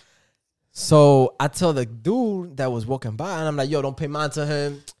that. So I tell the dude that was walking by, and I'm like, yo, don't pay mind to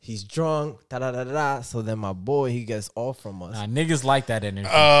him. He's drunk. Da da da da. So then my boy, he gets off from us. nah, niggas like that energy.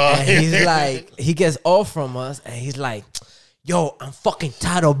 And he's like, he gets off from us, and he's like, yo, I'm fucking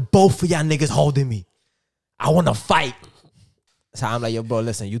tired of both of y'all niggas holding me. I want to fight. So I'm like, yo, bro,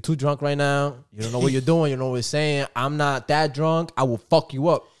 listen, you too drunk right now. You don't know what you're doing. You don't know what you're saying. I'm not that drunk. I will fuck you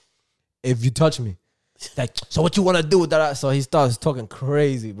up if you touch me. Like, so what you want to do? So he starts talking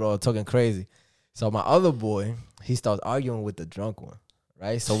crazy, bro, talking crazy. So my other boy, he starts arguing with the drunk one,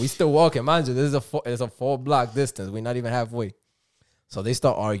 right? So we still walking. Mind you, this is it's a 4-block distance. We're not even halfway. So they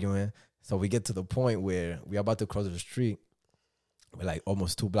start arguing. So we get to the point where we're about to cross the street. We're like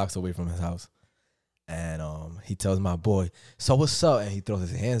almost 2 blocks away from his house. And he tells my boy, so what's up? And he throws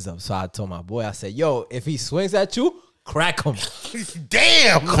his hands up. So I told my boy, I said, yo, if he swings at you, crack him.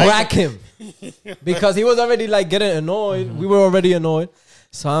 Damn. Crack him. Because he was already like getting annoyed. We were already annoyed.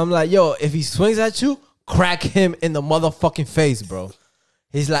 So I'm like, yo, if he swings at you, crack him in the motherfucking face, bro.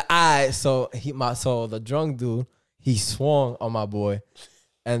 He's like, all right. So so the drunk dude, he swung on my boy,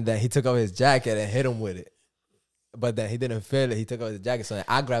 and then he took off his jacket and hit him with it. But then he didn't feel it. He took off his jacket, so then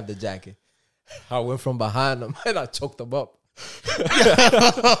I grabbed the jacket. I went from behind him and I choked him up.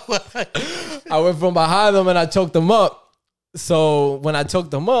 I went from behind him and I choked him up. So when I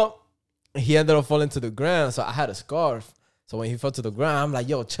choked him up, he ended up falling to the ground. So I had a scarf. So when he fell to the ground, I'm like,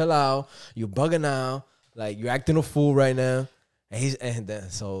 yo, chill out. You bugging out. Like, you're acting a fool right now. And then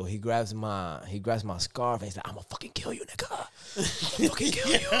so he grabs my scarf and he's like, I'm gonna fucking kill you, nigga. I'm fucking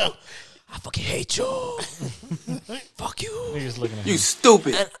kill you. I fucking hate you. Fuck you. Niggas looking at You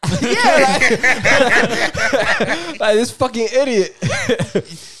stupid. Like this fucking idiot.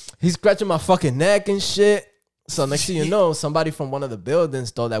 He's scratching my fucking neck and shit. So next thing you know, somebody from one of the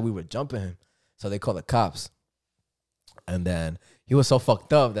buildings thought that we were jumping him. So they called the cops. And then he was so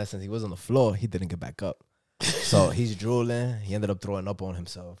fucked up that since he was on the floor, he didn't get back up. So he's drooling. He ended up throwing up on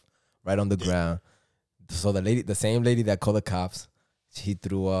himself right on the ground. So the same lady that called the cops, she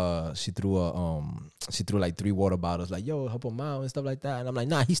threw like 3 water bottles, like, yo, help him out and stuff like that. And I'm like,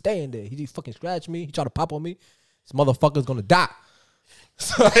 nah, he's staying there. He fucking scratched me. He tried to pop on me. This motherfucker's gonna die.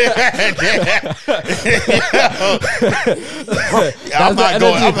 I'm not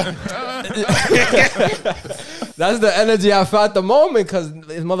going. That's the energy I felt at the moment because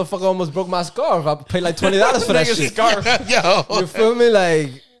this motherfucker almost broke my scarf. I paid like $20 for that shit. scarf. Yo. You feel me?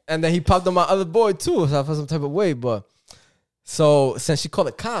 Like, and then he popped on my other boy too. So I felt some type of way. But so since she called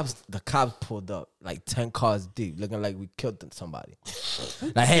the cops pulled up like 10 cars deep, looking like we killed somebody.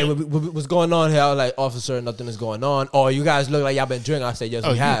 Like, hey, what's going on here? I was like, officer, nothing is going on. Oh, you guys look like y'all been drinking. I said, yes,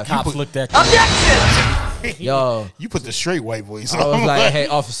 we have. Cops looked at you. Yo, You put the straight white voice I on. was like, hey,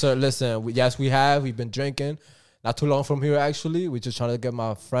 officer, listen, yes, we have. We've been drinking. Not too long from here, actually. We're just trying to get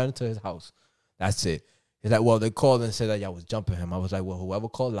my friend to his house. That's it. He's like, well, they called and said that y'all was jumping him. I was like, well, whoever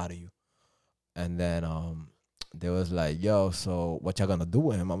called lied to you. And then they was like, yo, so what y'all gonna do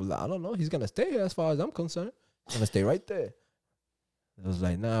with him? I was like, I don't know. He's gonna stay here as far as I'm concerned. He's gonna stay right there. It was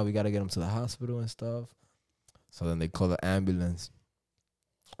like, nah, we gotta get him to the hospital and stuff. So then they call the ambulance.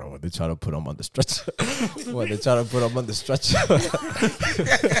 Oh, they try to put him on the stretcher. They try to put him on the stretcher.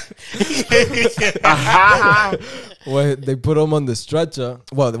 When they put him on the stretcher,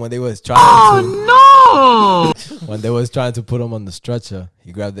 when they was trying when they was trying to put him on the stretcher,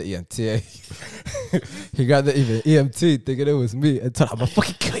 he grabbed the EMT. He grabbed the EMT thinking it was me and told him, I'm gonna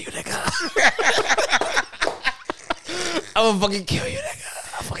fucking kill you, nigga. I'm gonna fucking kill you,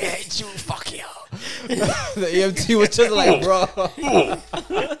 nigga. I fucking hate you. Fuck you. The EMT was just like, bro.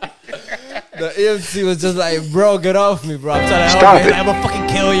 The EMT was just like, bro, get off me, bro. I'm trying to help you. I'm gonna fucking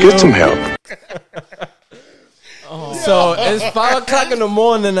kill you. Get some help. So it's 5 o'clock in the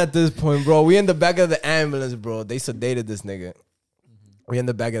morning at this point, bro. We in the back of the ambulance, bro. They sedated this nigga. We in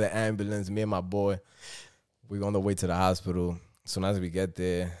the back of the ambulance, me and my boy. We on the way to the hospital. As soon as we get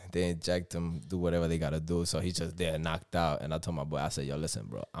there, they inject him, do whatever they gotta do. So he's just there, knocked out. And I told my boy, I said, yo, listen,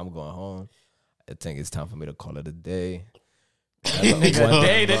 bro, I'm going home. I think it's time for me to call it a day.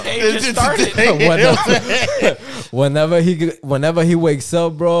 The day just started. Whenever he wakes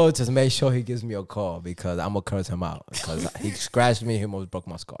up, bro, just make sure he gives me a call because I'm gonna curse him out because he scratched me. He almost broke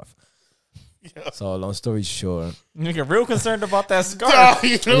my scarf. So long story short, Nigga, real concerned about that scarf.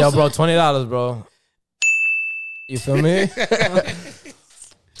 yo, bro, $20, bro. You feel me?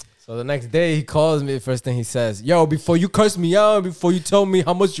 So the next day he calls me. First thing he says, yo, before you curse me out, before you tell me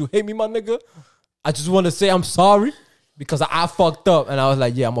how much you hate me, my nigga, I just want to say I'm sorry. Because I fucked up. And I was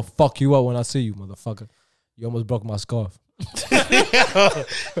like, yeah, I'm going to fuck you up when I see you, motherfucker. You almost broke my scarf.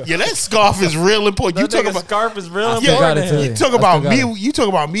 Yeah, that scarf is real important. You talk about scarf is real important. You talk about me. You talk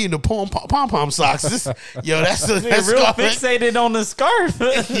about me in the pom pom socks. That's real scarf, fixated on the scarf.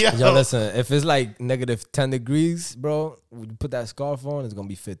 Yo, listen, if it's like negative 10 degrees, bro, when you put that scarf on, it's going to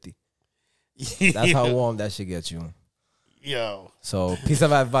be 50. That's how warm that shit gets you. Yo. So, piece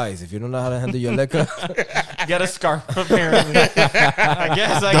of advice: if you don't know how to handle your liquor, get a scarf. Apparently, I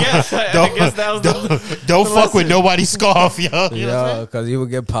guess that was don't fuck with nobody's scarf, yo. Yeah, because you will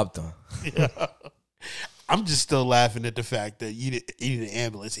get popped on. Yeah. I'm just still laughing at the fact that you need an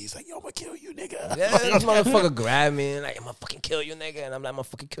ambulance. He's like, yo, I'm gonna kill you, nigga. Yeah, this motherfucker grabbed me and like, I'm gonna fucking kill you, nigga. And I'm like, I'm gonna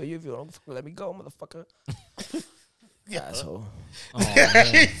fucking kill you if you don't fucking let me go, motherfucker. Yeah. Asshole. Oh,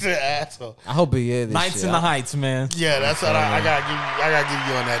 he's an asshole. I hope he is. Nights in the Heights, man. Yeah, that's what I gotta give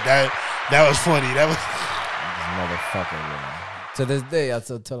you on that. That was funny. That was motherfucker, man. To this day, I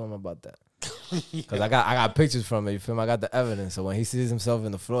still tell him about that. Cause I got pictures from it. You feel me? I got the evidence. So when he sees himself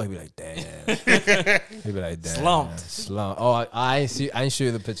in the floor, he be like, damn. He be like, damn. Slumped. Oh, I ain't show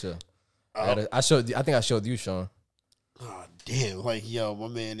you the picture. I think I showed you, Sean. Oh damn! Like, yo, my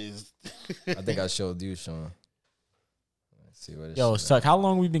man is. I think I showed you, Sean. See what Yo, Suck, how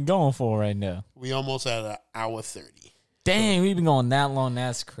long we been going for right now? We almost at an hour 30. Dang, we been going that long.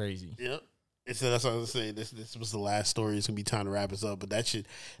 That's crazy. Yep. So that's what I was saying. This was the last story. It's gonna be time to wrap us up. But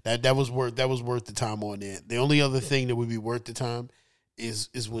that was worth the time on there. The only other thing that would be worth the time is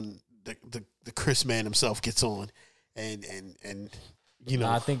when the Chris man himself gets on and you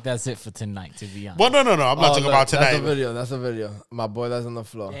know. I think that's it for tonight, to be honest. Well, no. I'm not talking about tonight. That's a video. My boy that's on the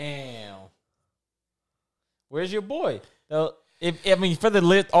floor. Damn. Where's your boy? For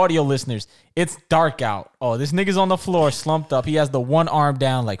the audio listeners, it's dark out. Oh, this nigga's on the floor, slumped up. He has the one arm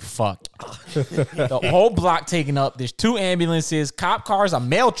down, like fuck. The whole block taken up. There's 2 ambulances, cop cars, a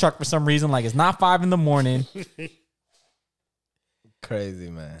mail truck for some reason. Like it's not 5 a.m. Crazy,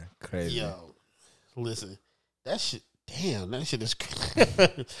 man. Crazy. Yo, listen, that shit. Damn, that shit is.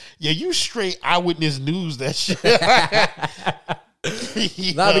 Yeah, you straight eyewitness news. That shit.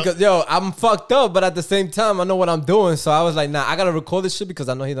 Not because I'm fucked up, but at the same time I know what I'm doing, so I was like, nah, I gotta record this shit because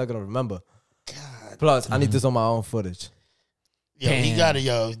I know he's not gonna remember. God. Plus, I need this on my own footage. Yeah, he got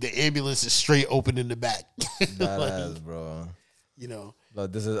it. The ambulance is straight open in the back. That ass, bro. You know,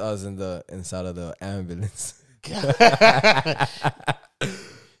 but this is us inside of the ambulance.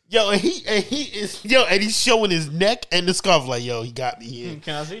 And he's showing his neck and the scarf. Like, yo, he got me here.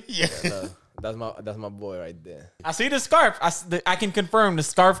 Can I see? Yeah. That's my boy right there. I see the scarf. I can confirm the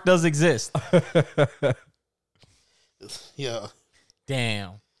scarf does exist. Yeah.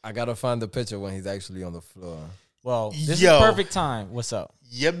 Damn. I gotta find the picture when he's actually on the floor. Well, this is perfect time. What's up?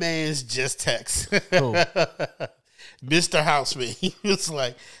 Your man's just text. Cool. Mr. Houseman. He was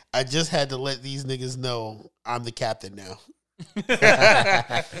like, I just had to let these niggas know I'm the captain now.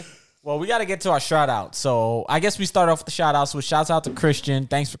 Well, we got to get to our shout out. So I guess we start off with the shout outs. So shouts out to Christian.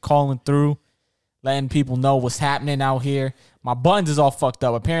 Thanks for calling through, letting people know what's happening out here. My buttons is all fucked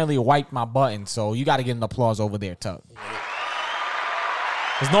up. Apparently it wiped my button. So you got to get an applause over there, Tuck.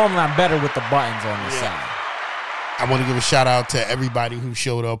 Because normally I'm better with the buttons on this side. I want to give a shout out to everybody who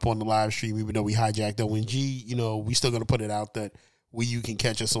showed up on the live stream, even though we hijacked ONG. You know, we still going to put it out that you can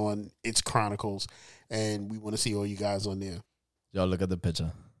catch us on It's Chronicles. And we want to see all you guys on there. Y'all look at the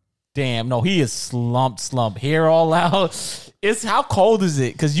picture. Damn, no, he is slumped, hair all out. It's how cold is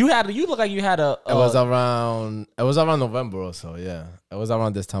it? Because you look like you had a. It was around November or so. Yeah, it was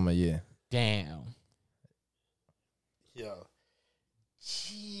around this time of year. Damn. Yo,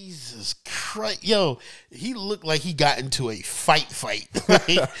 Jesus Christ, yo, he looked like he got into a fight.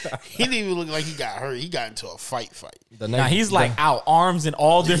 He didn't even look like he got hurt. He got into a fight. Now he's like out, arms in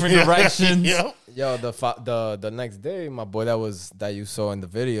all different directions. Yep. Yo, the next day, my boy that you saw in the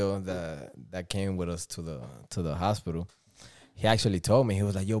video that came with us to the hospital, he actually told me, he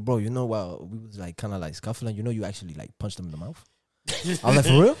was like, yo, bro, you know, while we was like kind of like scuffling, you know, you actually like punched him in the mouth. I was like,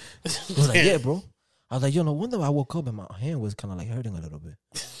 for real? He was like, yeah, bro. I was like, yo, no wonder I woke up and my hand was kind of like hurting a little bit.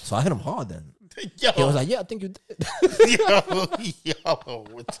 So I hit him hard then. Yo. He was like, yeah, I think you did. yo,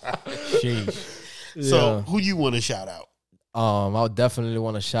 what time? Jeez. So who you want to shout out? I would definitely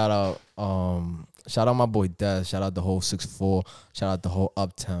want to shout out my boy Des. Shout out the whole 6'4". Shout out the whole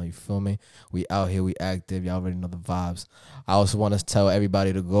Uptown. You feel me? We out here. We active. Y'all already know the vibes. I also want to tell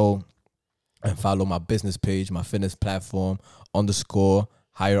everybody to go and follow my business page, my fitness platform, _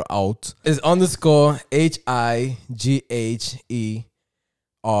 Higher Out. It's _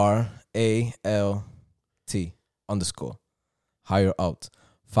 HIGHERALT _ Higher Out.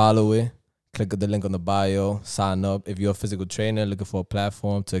 Follow it. Click the link on the bio. Sign up. If you're a physical trainer looking for a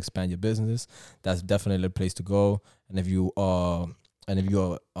platform to expand your business, that's definitely the place to go. And if you're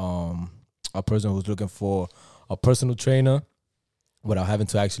a person who's looking for a personal trainer without having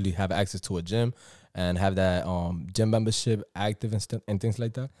to actually have access to a gym and have that gym membership active and things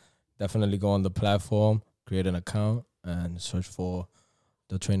like that, definitely go on the platform, create an account, and search for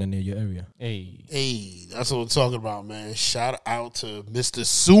the trainer near your area. Hey, that's what I'm talking about, man. Shout out to Mr.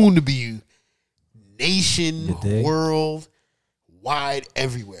 Soon to Be Nation, world, wide,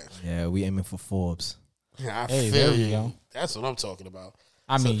 everywhere. Yeah, we aiming for Forbes. Yeah, I feel you. That's what I'm talking about.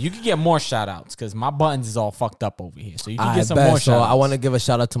 I mean, you can get more shout outs because my buttons is all fucked up over here. So you can get some more shout outs. I want to give a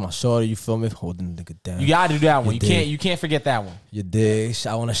shout out to my shorty, you feel me? Holding the nigga down. You gotta do that one. You can't forget that one. You dig?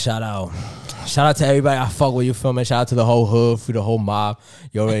 I want to shout out. Shout out to everybody I fuck with, you feel me? Shout out to the whole hood, free the whole mob.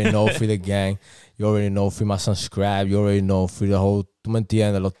 You already know, free the gang. You already know, free my son Scrap. You already know, free the whole, tú me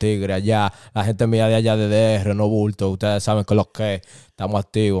entiendes, los tigres allá. La gente mía de allá de DR, no bulto. Ustedes saben que lo que estamos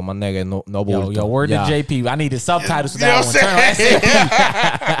activos, más nigga, no bulto. Yo, word to JP. I need the subtitles for that one. Turn on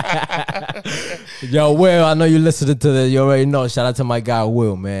SAP. Yo, Will, I know you listening to this. You already know. Shout out to my guy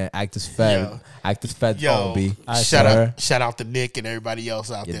Will, man. Actors Fed. Actors Fed. Yo, B. shout out to Nick and everybody else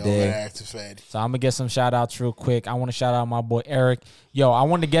out there over at Actors Fed. So I'm gonna get some shout outs real quick. I want to shout out my boy Eric. Yo, I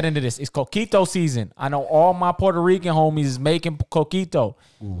want to get into this. It's coquito season. I know all my Puerto Rican homies is making coquito.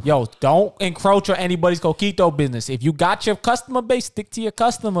 Yo, don't encroach on anybody's coquito business. If you got your customer base, stick to your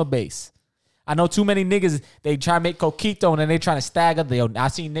customer base. I know too many niggas, they try to make coquito and then they trying to stagger. I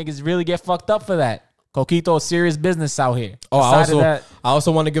seen niggas really get fucked up for that. Coquito is serious business out here. Oh, I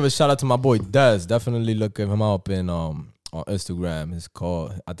also want to give a shout out to my boy Dez. Definitely look him up on Instagram. It's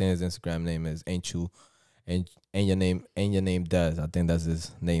called, I think his Instagram name is Ain't You and your name Dez. I think that's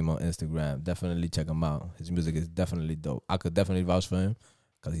his name on Instagram. Definitely check him out. His music is definitely dope. I could definitely vouch for him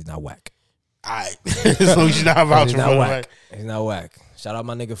because he's not whack. All right. As long as you're not vouching for him. Whack. He's not whack. Shout out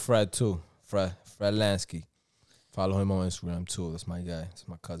my nigga Fred too. Fred Lansky. Follow him on Instagram too. That's my guy. That's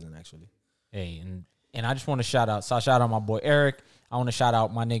my cousin actually. Hey, and I just want to shout out. So I shout out my boy Eric. I want to shout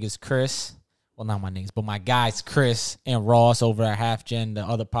out my niggas Chris. Well, not my niggas, but my guys Chris and Ross over at Half Gen, the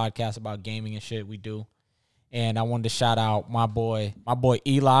other podcast about gaming and shit we do. And I wanted to shout out my boy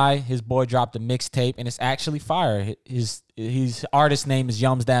Eli. His boy dropped a mixtape, and it's actually fire. His artist name is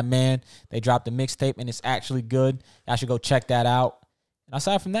Yums That Man. They dropped a mixtape, and it's actually good. I should go check that out. And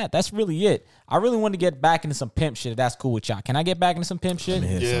aside from that, that's really it. I really want to get back into some pimp shit, if that's cool with y'all. Can I get back into some pimp shit?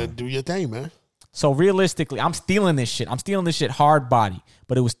 Yeah, do your thing, man. So realistically, I'm stealing this shit. I'm stealing this shit hard body,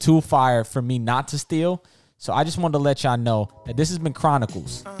 but it was too fire for me not to steal. So I just wanted to let y'all know that this has been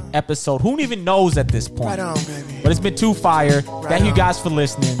Chronicles episode. Who even knows at this point? Right on, baby. But it's been too fire. Thank you guys for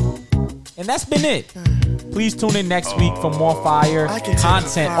listening. And that's been it. Please tune in next week for more fire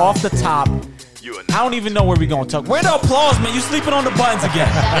content off the top. I don't even know where we're going to talk. Where the applause, man? You sleeping on the buttons again.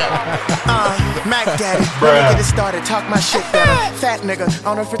 Mac Daddy, let me get it started. Talk my shit better. Fat nigga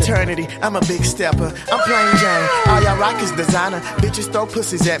on a fraternity. I'm a big stepper. I'm playing game. All y'all rock is designer. Bitches throw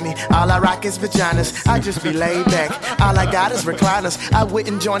pussies at me. All I rock is vaginas. I just be laid back. All I got is recliners. I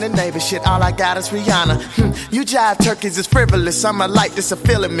wouldn't join the neighbor shit. All I got is Rihanna. You jive turkeys is frivolous. I'm a light, this a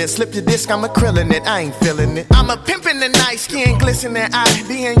filament. Slip your disc, I'm acrylic it. I ain't feeling it. I'm a pimpin' the night, skin glistening. I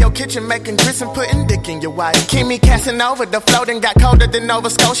be in your kitchen making grits and putting dick in your wife. Keep me casting over the floating, got colder than Nova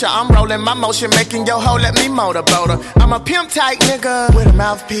Scotia. I'm rolling my motion, making your hoe let me motorboat her. I'm a pimp type nigga with a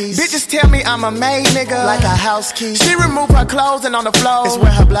mouthpiece. Bitches tell me I'm a maid nigga, like a house key. She remove her clothes and on the floor is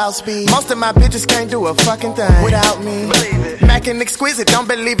where her blouse be. Most of my bitches can't do a fucking thing without me. Mackin' exquisite, don't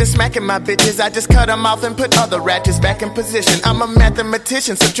believe in smacking my bitches. I just cut them off and put other ratchets back in position. I'm a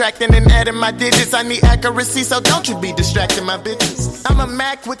mathematician, subtracting and adding my digits. I need accuracy, so don't you be distracting my bitches. I'm a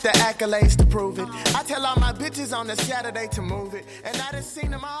Mac with the accolades to prove it. I tell all my bitches on a Saturday to move it. And I done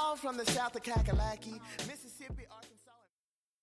seen them all from the south of Kakalaki, Mississippi.